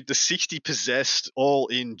yeah, dude, the 60 possessed all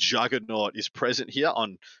in Juggernaut is present here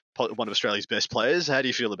on one of Australia's best players. How do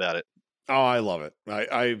you feel about it? Oh, I love it.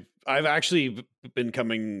 I've actually been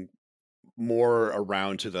coming more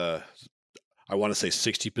around to the, I want to say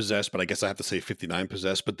 60 possessed, but I guess I have to say 59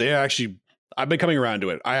 possessed. But I've been coming around to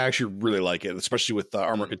it. I actually really like it, especially with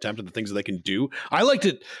Armor Contempt and the things that they can do. I liked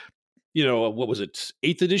it. What was it?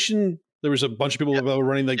 8th edition. There was a bunch of people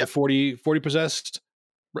running the 40 possessed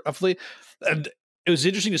roughly, and it was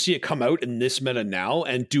interesting to see it come out in this meta now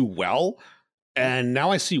and do well. And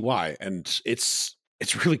now I see why. And it's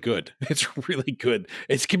really good. It's really good.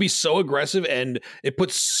 It can be so aggressive and it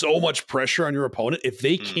puts so much pressure on your opponent. If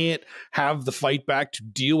they can't have the fight back to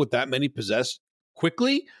deal with that many possessed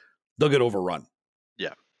quickly, they'll get overrun.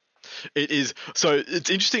 Yeah. It is. So it's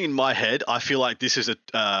interesting in my head. I feel like this is a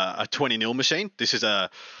 20-0 machine. This is a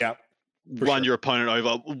run your opponent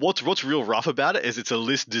over. What's real rough about it is it's a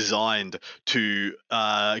list designed to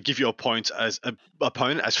give your opponent as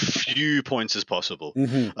few points as possible.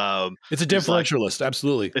 It's a differential list,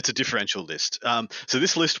 absolutely. It's a differential list. So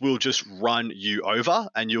this list will just run you over,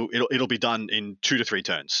 and it'll be done in 2 to 3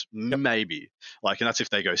 turns, maybe. And that's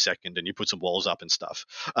if they go second and you put some walls up and stuff.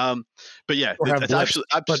 But yeah, it's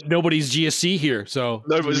absolutely. But nobody's GSC here, so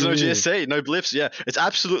there's no GSC, no blips. Yeah, it's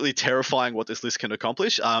absolutely terrifying what this list can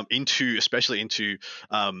accomplish. Especially into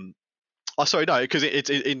because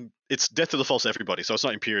it's Death to the False Everybody, so it's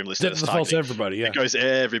not Imperium list. Death to the False Everybody, yeah. It goes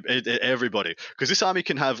everybody, because this army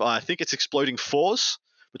can have I think it's Exploding Fours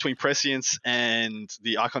between Prescience and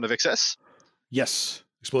the Archon of Excess. Yes,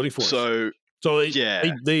 Exploding Fours. So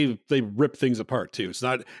they rip things apart too. It's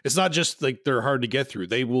not just like they're hard to get through.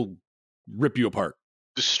 They will rip you apart,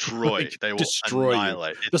 destroy. They will destroy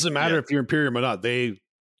annihilate. You. Doesn't matter if you're Imperium or not. They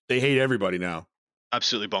hate everybody now.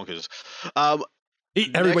 Absolutely bonkers.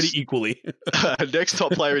 Everybody equally. Next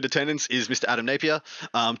top player in attendance is Mr. Adam Napier,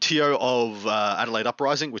 TO of Adelaide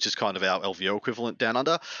Uprising, which is kind of our LVO equivalent down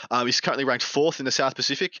under. He's currently ranked 4th in the South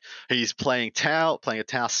Pacific. He's playing Tau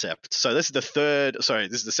Sept. So this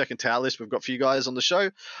is the second Tau list we've got for you guys on the show.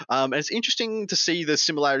 And it's interesting to see the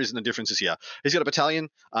similarities and the differences here. He's got a battalion,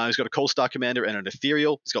 he's got a Cold Star Commander and an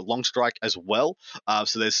Ethereal. He's got Long Strike as well.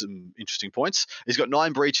 So there's some interesting points. He's got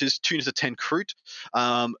 9 Breaches, 2 units of 10 Kroot,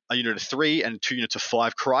 a unit of 3 and 2 units of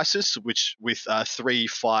 5 Crisis, which with 3,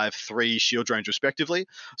 5, 3 shield drones respectively.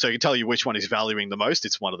 So I can tell you which one he's valuing the most.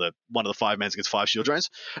 It's one of the 5 mans against 5 shield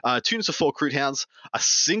drones. 2 units of 4 Kroot Hounds, one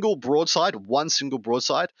single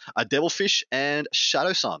broadside, a Devilfish, and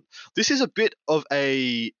Shadow Sun. This is a bit of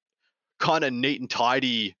a kind of neat and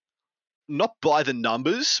tidy, not by the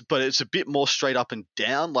numbers, but it's a bit more straight up and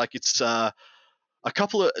down. Like it's a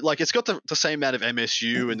couple of it's got the same amount of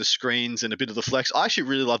MSU and the screens and a bit of the flex. I actually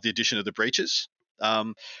really love the addition of the breaches.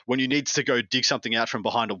 When you need to go dig something out from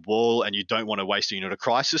behind a wall and you don't want to waste a unit of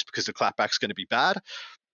Crisis because the clapback's going to be bad,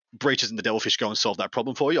 breaches and the Devilfish go and solve that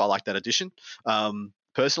problem for you. I like that addition.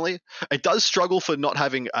 Personally, it does struggle for not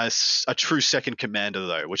having a true second commander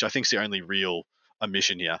though, which I think is the only real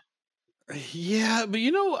omission here. Yeah, but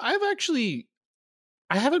I've actually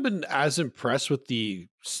I haven't been as impressed with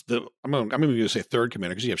I'm even going to say third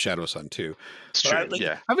commander because you have Shadow Sun too. It's But true.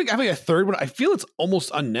 Yeah. having a third one, I feel it's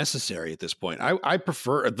almost unnecessary at this point. I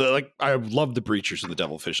prefer I love the Breachers and the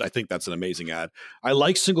Devilfish. I think that's an amazing ad. I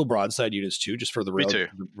like single broadside units too, just for the Me too.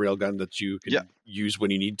 rail gun that you can Yeah. use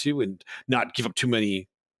when you need to and not give up too many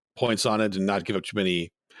points on it and not give up too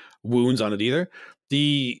many wounds on it either.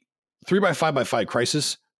 The 3x5x5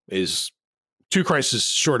 Crisis is 2 Crisis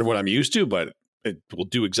short of what I'm used to, but it will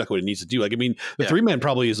do exactly what it needs to do. Like, I mean, the 3-man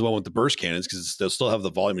probably is the one with the burst cannons because they'll still have the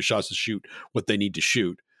volume of shots to shoot what they need to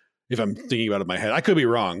shoot. If I'm thinking about it in my head, I could be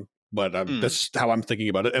wrong, but that's how I'm thinking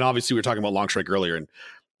about it. And obviously, we were talking about Long Strike earlier, and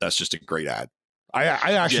that's just a great ad. I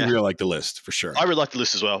actually really like the list for sure. I really like the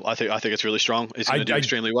list as well. I think it's really strong. It's going to do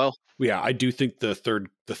extremely well. Yeah, I do think the third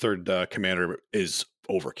commander is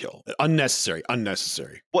overkill, unnecessary.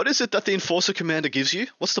 What is it that the Enforcer commander gives you?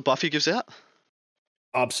 What's the buff he gives out?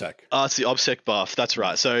 OBSEC. It's the OBSEC buff. That's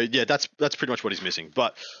right. So yeah, that's pretty much what he's missing.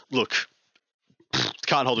 But look,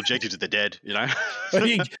 can't hold objectives if they're dead. You know.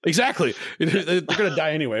 Exactly. They're gonna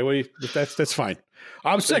die anyway. That's fine.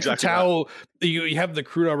 OBSEC Exactly Tau. You have the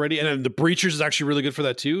Crude already, and then the Breachers is actually really good for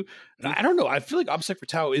that too. And I don't know. I feel like OBSEC for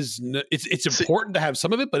Tau is it's important to have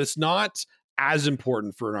some of it, but it's not as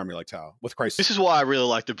important for an army like Tau with Crisis. This is why I really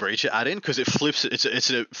like the Breacher add-in because it flips.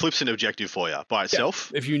 It flips an objective for you by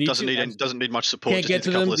itself. Yeah, if you need doesn't need much support. Can't just get to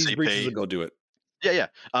a couple them. of These CP. Breachers will go do it. Yeah.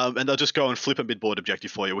 And they'll just go and flip a mid-board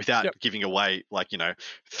objective for you without giving away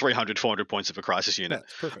 300, 400 points of a crisis unit.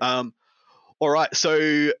 Yeah, perfect. All right,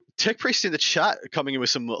 so Tech Priest in the chat coming in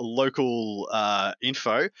with some local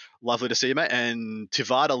info. Lovely to see you, mate. And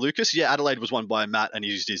Tivada Lucas, Adelaide was won by Matt and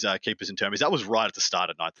he used his Keepers and Termies. That was right at the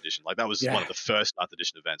start of 9th edition. That was one of the first 9th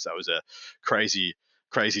edition events. That was a crazy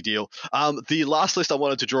deal. The last list I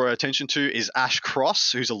wanted to draw our attention to is Ash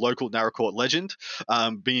Cross, who's a local Narracourt legend,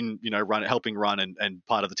 been helping run and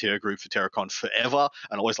part of the TO group for TerraCon forever,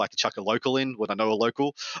 and I always like to chuck a local in when I know a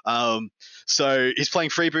local. So he's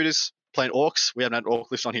playing Freebooters, playing Orcs. We haven't had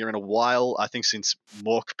Orc list on here in a while, I think since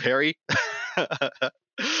Mork Perry.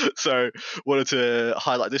 So wanted to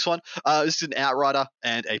highlight this one. This is an Outrider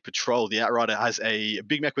and a Patrol. The Outrider has a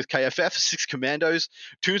big mech with KFF, 6 commandos,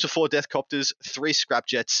 2 to 4 Deathcopters, 3 Scrap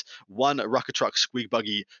Jets, 1 Rucker Truck Squig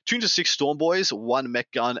Buggy, 2 to 6 Storm Boys, 1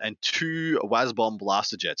 Mech Gun, and 2 Wazbomb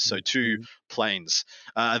Blaster Jets. So 2 planes.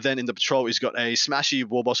 Then in the Patrol, he's got a Smashy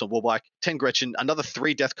Warboss on Warbike, 10 Gretchen, another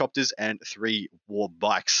 3 Deathcopters, and 3 War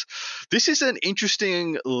Bikes. This is an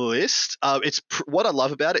interesting list. What I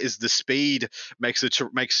love about it is the speed makes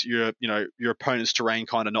your opponent's terrain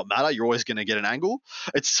kind of not matter. You're always going to get an angle.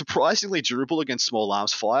 It's surprisingly durable against small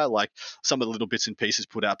arms fire, like some of the little bits and pieces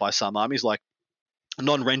put out by some armies, like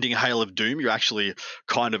non-rending Hail of Doom. You're actually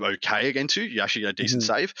kind of okay against you. You actually get a decent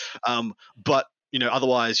save. But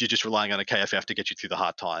otherwise you're just relying on a KFF to get you through the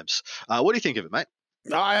hard times. What do you think of it, mate?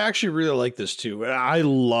 I actually really like this too. I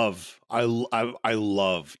love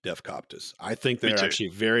Deathcopters. I think they're actually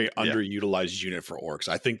a very underutilized unit for Orcs.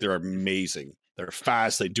 I think they're amazing. They're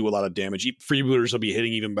fast. They do a lot of damage. Freebooters will be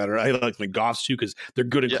hitting even better. I like the Goths too because they're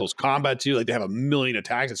good in close combat too. Like they have 1 million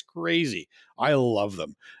attacks. It's crazy. I love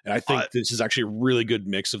them, and I think this is actually a really good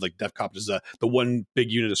mix of like Deathcopters, the one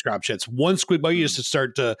big unit of Scrap Jets, 1 Squig Buggy just to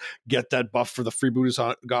start to get that buff for the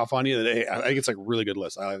Freebooters Goth on you. I think it's like a really good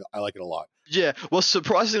list. I like it a lot. Yeah, well,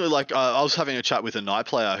 surprisingly, I was having a chat with a Night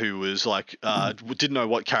player who was like, didn't know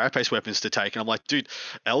what Carapace weapons to take, and I'm like, dude,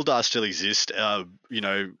 Eldar still exist.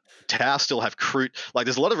 Tau still have Kroot. Like,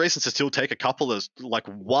 there's a lot of reasons to still take a couple of, like,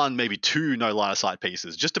 1, maybe 2 no line of sight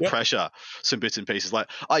pieces just to pressure some bits and pieces. Like,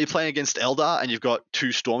 are you playing against Eldar and you've got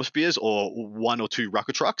 2 Storm Spears or 1 or 2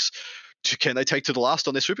 Rucker Trucks? Can they take to the last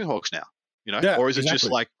on their Swooping Hawks now? Or is it just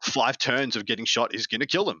like 5 turns of getting shot is going to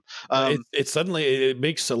kill them? It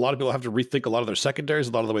makes a lot of people have to rethink a lot of their secondaries,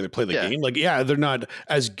 a lot of the way they play the game. Like, they're not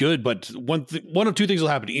as good, but one of 2 things will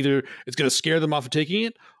happen. Either it's going to scare them off of taking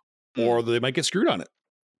it, or they might get screwed on it.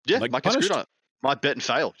 Yeah, might get screwed on it. Might bet and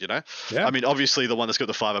fail, Yeah. I mean, obviously the one that's got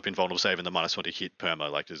the 5 up invulnerable save and the -20 hit perma,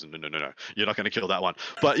 like there's no. You're not going to kill that one.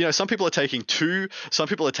 But some people are taking 2. Some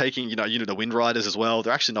people are taking, the Wind Riders as well.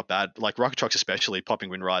 They're actually not bad. Like Rocket Trucks especially, popping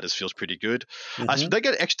Wind Riders feels pretty good. They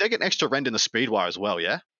get extra rend in the Speedwire as well,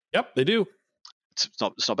 yeah? Yep, they do. It's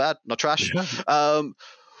not bad, not trash.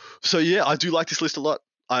 So yeah, I do like this list a lot.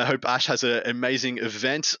 I hope Ash has an amazing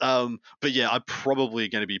event. But yeah, I'm probably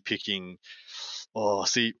going to be picking.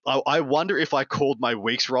 I wonder if I called my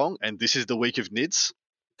weeks wrong, and this is the week of Nids,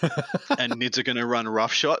 and Nids are going to run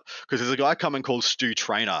Roughshot because there's a guy coming called Stu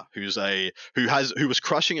Trainer who was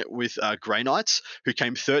crushing it with Grey Knights, who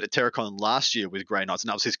came 3rd at TerraCon last year with Grey Knights, and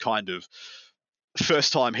that was his kind of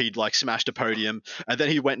first time he'd like smashed a podium, and then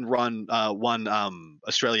he went and won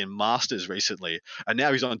Australian Masters recently, and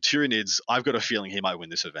now he's on Tyranids. I've got a feeling he might win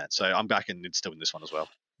this event, so I'm backing Nids to win this one as well.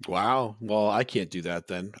 Wow. Well, I can't do that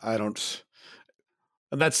then. I don't.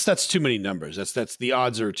 That's too many numbers. That's the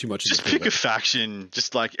odds are too much. Just pick a faction.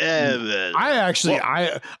 Just like I'm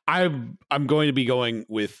going to be going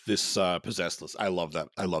with this possessed list. I love that.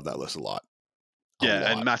 I love that list a lot.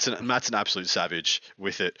 And Matt's an absolute savage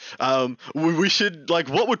with it. We should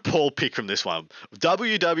what would Paul pick from this one?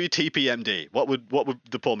 WWTPMD. What would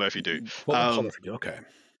the Paul Murphy do? What would Paul Murphy do? Okay.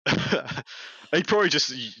 He'd probably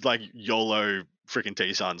just YOLO freaking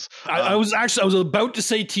T-Suns. I was about to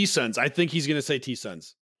say T-Suns. I think he's going to say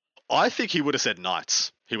T-Suns. I think he would have said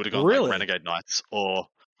Knights. He would have gone Renegade Knights or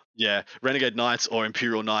Renegade Knights or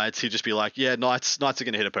Imperial Knights. He'd just be like, Knights are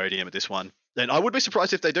going to hit a podium at this one. And I would be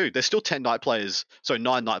surprised if they do. There's still 10 Knight players, so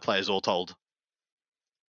 9 Knight players all told.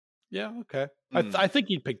 Yeah, okay. I think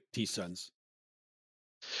he'd pick T-Suns.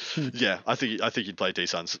 Yeah, I think he'd play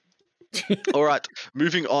T-Suns. All right,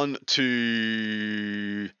 moving on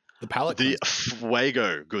to the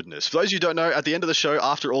Fuego goodness. For those of you who don't know, at the end of the show,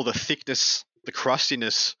 after all the thickness, the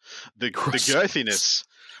crustiness, the girthiness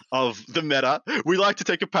of the meta, we like to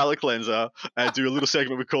take a palate cleanser and do a little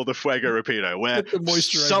segment we call the Fuego Rapido, where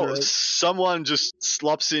someone just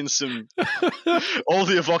slops in some all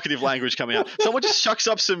the evocative language coming out. Someone just chucks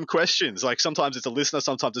up some questions. Like sometimes it's a listener,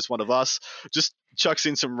 sometimes it's one of us. Just chucks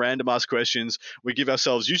in some random ass questions. We give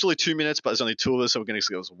ourselves usually 2 minutes, but there's only 2 of us, so we're going to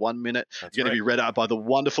give us 1 minute. It's going to be read out by the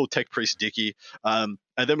wonderful tech priest Dicky, and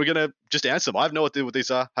then we're going to just answer them. I have no idea what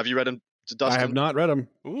these are. Have you read them? Dustin? I have not read them.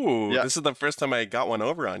 Ooh, This is the first time I got one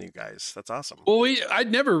over on you guys. That's awesome. Well, I'd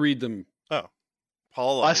never read them. Oh,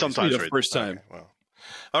 Paul, I sometimes read the first time. Okay, well,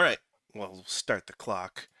 all right. Well, we'll start the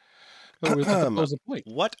clock. What was the point?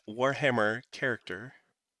 What Warhammer character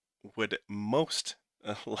would most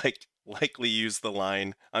likely use the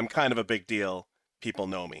line, "I'm kind of a big deal. People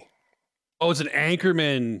know me"? Oh, it's an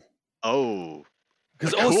Anchorman. Oh,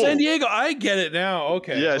 because San Diego. I get it now.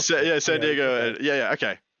 Okay. Yeah, San Diego. Yeah.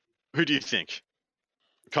 Okay. Who do you think?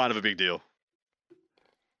 Kind of a big deal.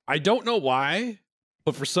 I don't know why,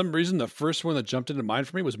 but for some reason, the first one that jumped into mind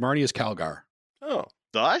for me was Marnius Calgar. Oh,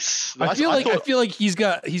 nice. I feel like he's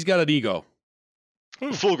got an ego.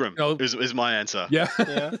 Fulgrim is my answer. Yeah.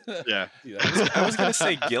 Yeah. I was gonna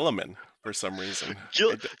say Gilliman for some reason.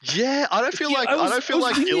 I don't feel like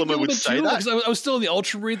Gilliman would say that. I was still in the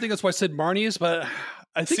Ultramarine thing. That's why I said Marnius, but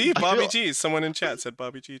I think Bobby G. Someone in chat said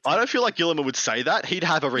Bobby G. Too. I don't feel like Gilliman would say that. He'd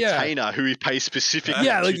have a retainer who he pays specifically.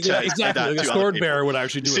 Exactly. Like a sword bearer would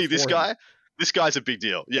actually do it. See this guy? This guy's a big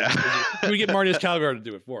deal. Yeah. We get Marnius Calgar to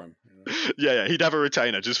do it for him. Yeah. He'd have a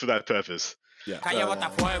retainer just for that purpose. Yeah.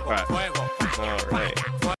 All right.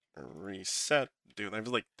 Reset. Dude, there's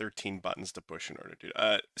like 13 buttons to push in order to do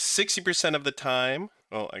 60% of the time.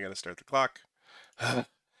 Oh, I gotta start the clock.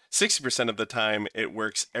 60% of the time, it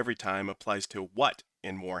works every time. Applies to what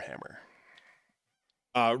in Warhammer?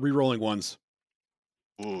 Rerolling ones.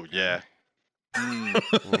 Ooh, yeah.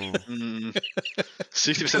 60%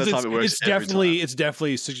 of the time it works. It's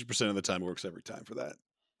definitely 60% of the time it works every time for that.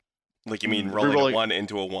 Like you mean rolling a 1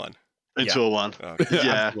 into a 1? Into a 1. Okay.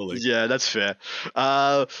 Yeah, that's fair.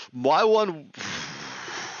 My one.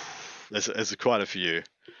 There's quite a few.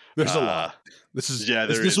 There's a lot.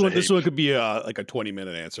 This one could be like a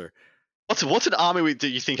 20-minute answer. What's an army that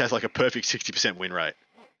you think has like a perfect 60% win rate?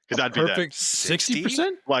 Because that'd be perfect 60%,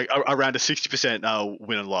 like around a 60%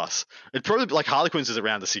 win and loss. It probably like Harlequins is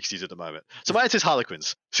around the 60s at the moment. So my answer is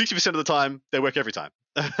Harlequins. 60% of the time they work every time.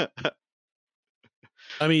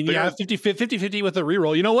 I mean, 50-50 with a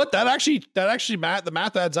reroll. You know what? That actually the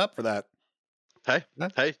math adds up for that. Hey,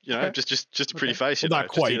 just a pretty face. Well, not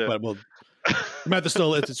quite, but math is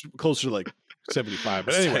still it's closer to like 75.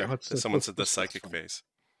 But anyway, someone said the psychic face.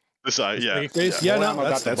 The psychic face. Yeah, no,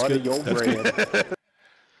 that's good.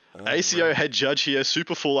 ACO head judge here,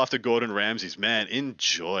 super full after Gordon Ramsay's. Man,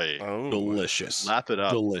 enjoy. Oh, delicious. Lap it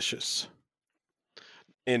up. Delicious.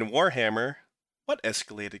 In Warhammer, what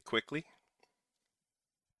escalated quickly?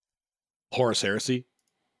 Horus Heresy.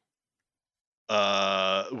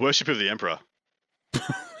 Worship of the Emperor.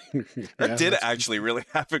 That did actually really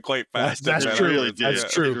happen quite fast. That's true. Really did.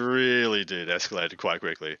 That's true. It really did escalate quite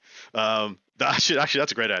quickly. Actually,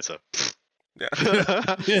 that's a great answer. Yeah.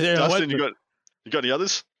 Dustin, you got any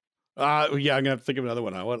others? Yeah, I'm gonna have to think of another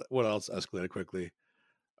one. What else escalated quickly?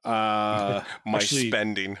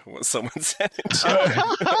 Spending, what someone said.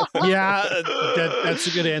 Yeah, that's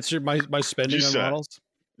a good answer. My spending on models.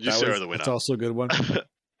 You are the winner. That's also a good one.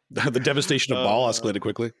 The devastation of Ball escalated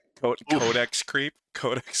quickly. Codex creep.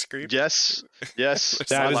 Yes. That is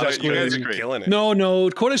You guys are escalating. killing it. No,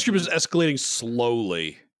 Codex Creep is escalating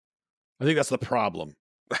slowly. I think that's the problem.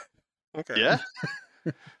 Okay. Yeah.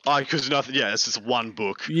 Oh, because nothing. Yeah, it's just one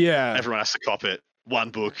book. Yeah, Everyone has to cop it. One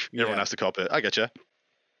book. Everyone Yeah. has to cop it. I get you.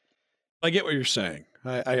 I get what you're saying.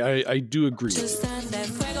 I do agree with you.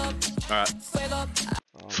 All right. All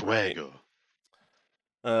right. Fuego.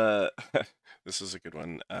 This is a good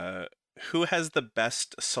one. Who has the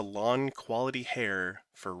best salon quality hair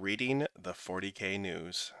for reading the 40K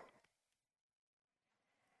news?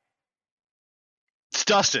 It's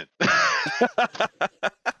Dustin.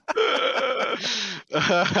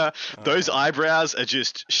 Those eyebrows are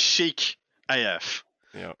just chic AF.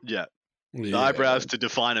 Yeah. Yeah. The eyebrows to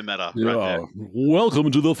define a meta right there.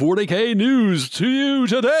 Welcome to the 40K news to you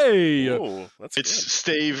today. Oh, that's It's good.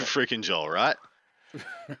 Steve freaking Joel, right?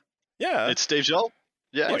 Yeah. It's Steve Joel.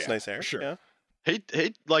 Yeah. That's nice hair. sure. Yeah. He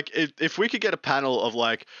like if we could get a panel of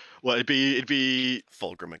like, well, it'd be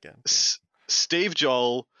Fulgrim again. Steve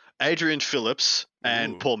Joel, Adrian Phillips,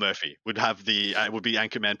 and Ooh. Paul Murphy would have the would be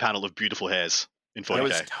Anchorman panel of beautiful hairs in 40K. I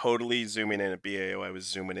was totally zooming in at BAO. I was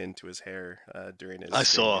zooming into his hair during his I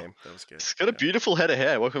saw. game. That was good. He's got a beautiful head of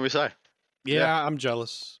hair. What can we say? Yeah, I'm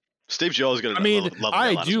jealous. Steve Joel's got. I mean, lovely I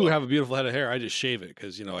hairline as do well. have a beautiful head of hair. I just shave it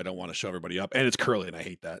because I don't want to show everybody up, and it's curly, and I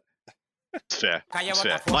hate that. It's fair. It's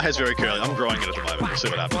fair. My hair's very curly. I'm growing it at the moment. We'll see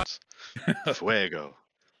what happens. Fuego.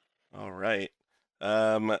 All right.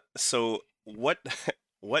 So what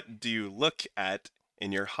do you look at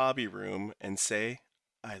in your hobby room and say,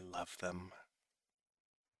 I love them?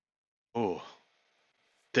 Oh,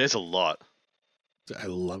 there's a lot. I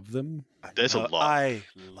love them. There's a lot. I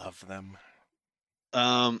love them.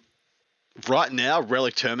 Right now,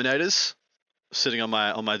 Relic Terminators sitting on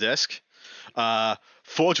my desk.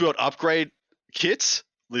 Forge World upgrade kits.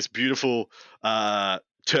 This beautiful Black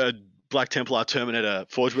Templar Terminator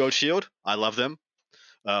Forge World shield. I love them.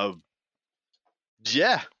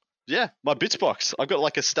 Yeah. My bits box. I've got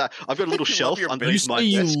like a I've got a little You shelf love your You underneath say my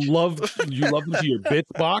you desk. love them to your bits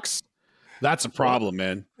box? That's a problem,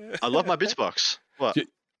 man. I love my bits box. What?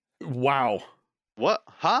 Wow. What?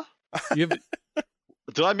 Huh? You have,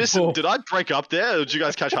 Did I miss Whoa. it? Did I break up there? Or did you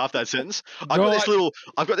guys catch half that sentence? I've No,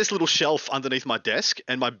 got this little shelf underneath my desk,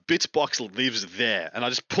 and my bits box lives there. And I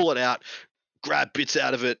just pull it out, grab bits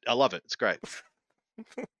out of it. I love it. It's great.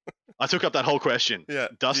 I took up that whole question. Yeah.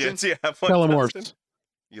 Dustin? Do you have one, Kellamorphs. Dustin?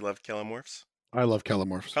 You love Kellamorphs? I love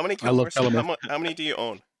Kellamorphs. How many I love Kellamorphs? Kellamorphs. How many do you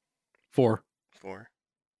own? 4. 4.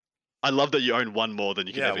 I love that you own one more than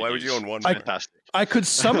you can Yeah, ever why would use. you own one It's more? Fantastic. I could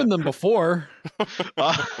summon them before.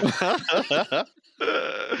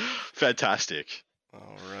 Fantastic.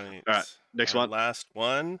 All right. All right, next Our one. Last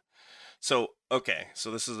one. So, okay.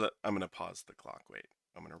 So this is I'm going to pause the clock. Wait.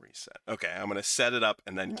 I'm going to reset. Okay. I'm going to set it up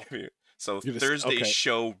and then give you. So You just- Thursday okay.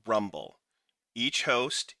 show Rumble. Each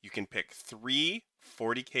host, you can pick 3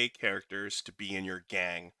 40K characters to be in your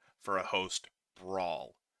gang for a host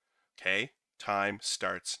brawl. Okay? Time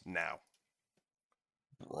starts now.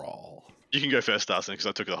 Brawl. You can go first, Dustin, because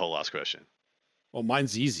I took the whole last question. Well,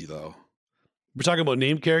 mine's easy though. We're talking about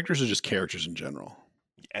named characters or just characters in general?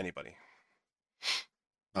 Anybody.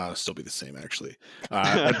 It'll still be the same actually.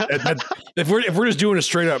 If we're just doing a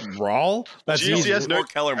straight up brawl, that's Jeez, easy. he has no Or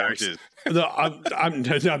Kellamorphs. characters. No,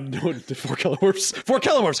 I'm doing 4 Kellamorphs. 4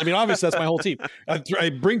 Kellamorphs. I mean, obviously that's my whole team. I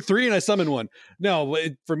bring 3 and I summon 1. No,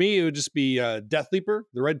 for me it would just be Death Leaper,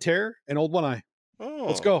 the Red Terror, and Old One Eye. Oh,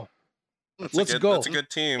 Let's go. Let's go. That's a good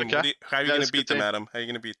team. Okay. How are you Yeah, going that's to a beat good them, team. Adam? How are you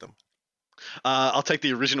going to beat them? I'll take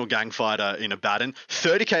the original gang fighter in Abaddon.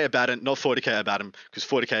 30k Abaddon, not 40k Abaddon, because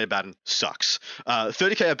 40k Abaddon sucks.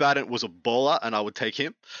 30k Abaddon was a baller, and I would take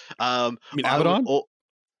him. I mean, I would Abaddon?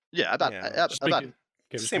 Yeah, Abaddon. Yeah, Just Abaddon. making-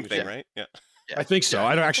 okay, just Same making thing, sure. right? Yeah. I think so.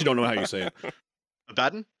 I actually don't know how you say it.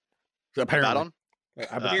 Abaddon? Apparently. Abaddon?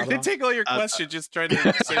 Abaddon? You're going to take all your questions, just trying to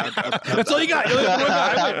say That's all you got. You're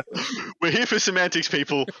like, We're here for semantics,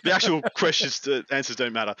 people. The actual questions, answers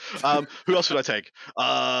don't matter. Who else would I take?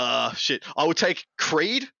 Shit. I would take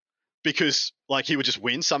Creed because, like, he would just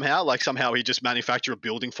win somehow. Like, somehow he just manufacture a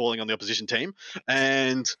building falling on the opposition team.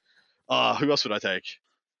 And who else would I take?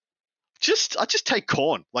 I just take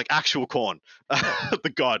Korn, like actual Korn,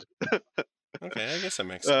 the god. Okay, I guess that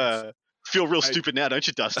makes sense. Feel real stupid now, don't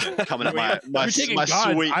you, Dustin? Coming at my You're taking my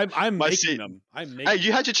gods. sweet. I'm my making seat. them. I'm making Hey,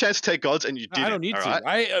 you had your chance to take gods and you didn't. I don't need all to.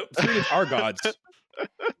 right? Humans are gods.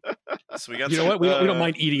 So we got You know some, what? We don't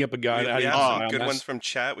mind eating up a god. we Adding have some some biomass. good ones from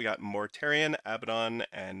chat. We got Mortarion, Abaddon,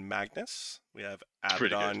 and Magnus. We have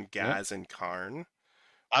Pretty good. Abaddon, Gaz, and Karn.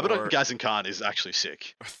 Abaddon Or- Gaz and Khan is actually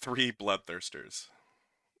sick. 3 Bloodthirsters.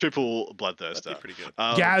 Triple That'd Bloodthirster. be pretty good.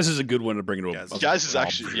 Gaz is a good one to bring into a Gaz is brawl.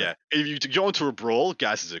 actually, yeah. If you go into a brawl,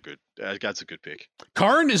 Gaz is a good pick.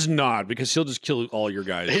 Karn is not, because he'll just kill all your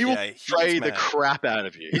guys. He will Yeah, he's spray the mad. crap out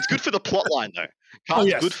of you. He's good for the plot line, though. Karn's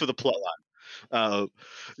yes. good for the plot line.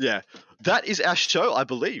 Yeah. That is our show, I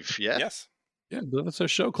believe. Yeah. Yes. Yeah, that's our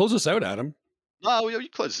show. Close us out, Adam. Oh, you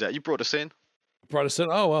closed us out. You brought us in. Brought us in.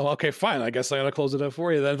 Oh, well, okay, fine. I guess I gotta close it out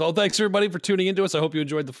for you then. Well, thanks everybody for tuning into us. I hope you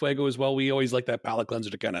enjoyed the Fuego as well. We always like that palate cleanser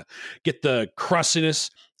to kind of get the crustiness,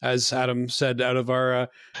 as Adam said, out of our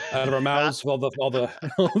mouths. all the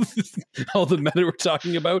meta we're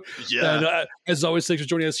talking about. Yeah. And as always, thanks for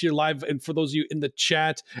joining us here live, and for those of you in the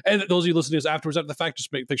chat, and those of you listening to us afterwards after the fact,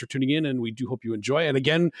 thanks for tuning in, and we do hope you enjoy. And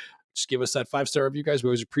again, just give us that 5-star review, guys. We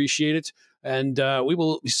always appreciate it. And we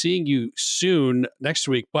will be seeing you soon next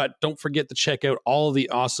week. But don't forget to check out all the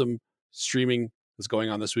awesome streaming that's going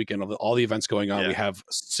on this weekend, all the events going on. Yeah. We have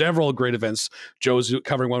several great events. Joe's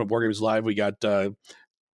covering one of War Games Live. We got G-Dub.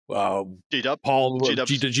 Paul, G-Dubs.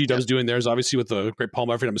 G-Dub's doing theirs, obviously, with the great Paul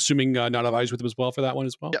Murphy. I'm assuming Not Have Eyes with him as well for that one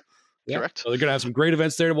as well. Yep. Yeah. Correct. So they're going to have some great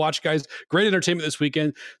events there to watch, guys. Great entertainment this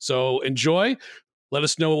weekend. So enjoy. Let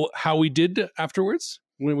us know how we did afterwards.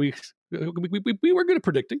 When we were good at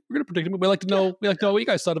predicting. We're going to predict it. We like to know. We like to know what you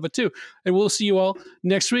guys thought of it too. And we'll see you all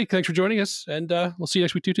next week. Thanks for joining us, and we'll see you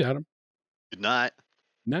next week too, Adam. Good night.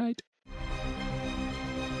 Night.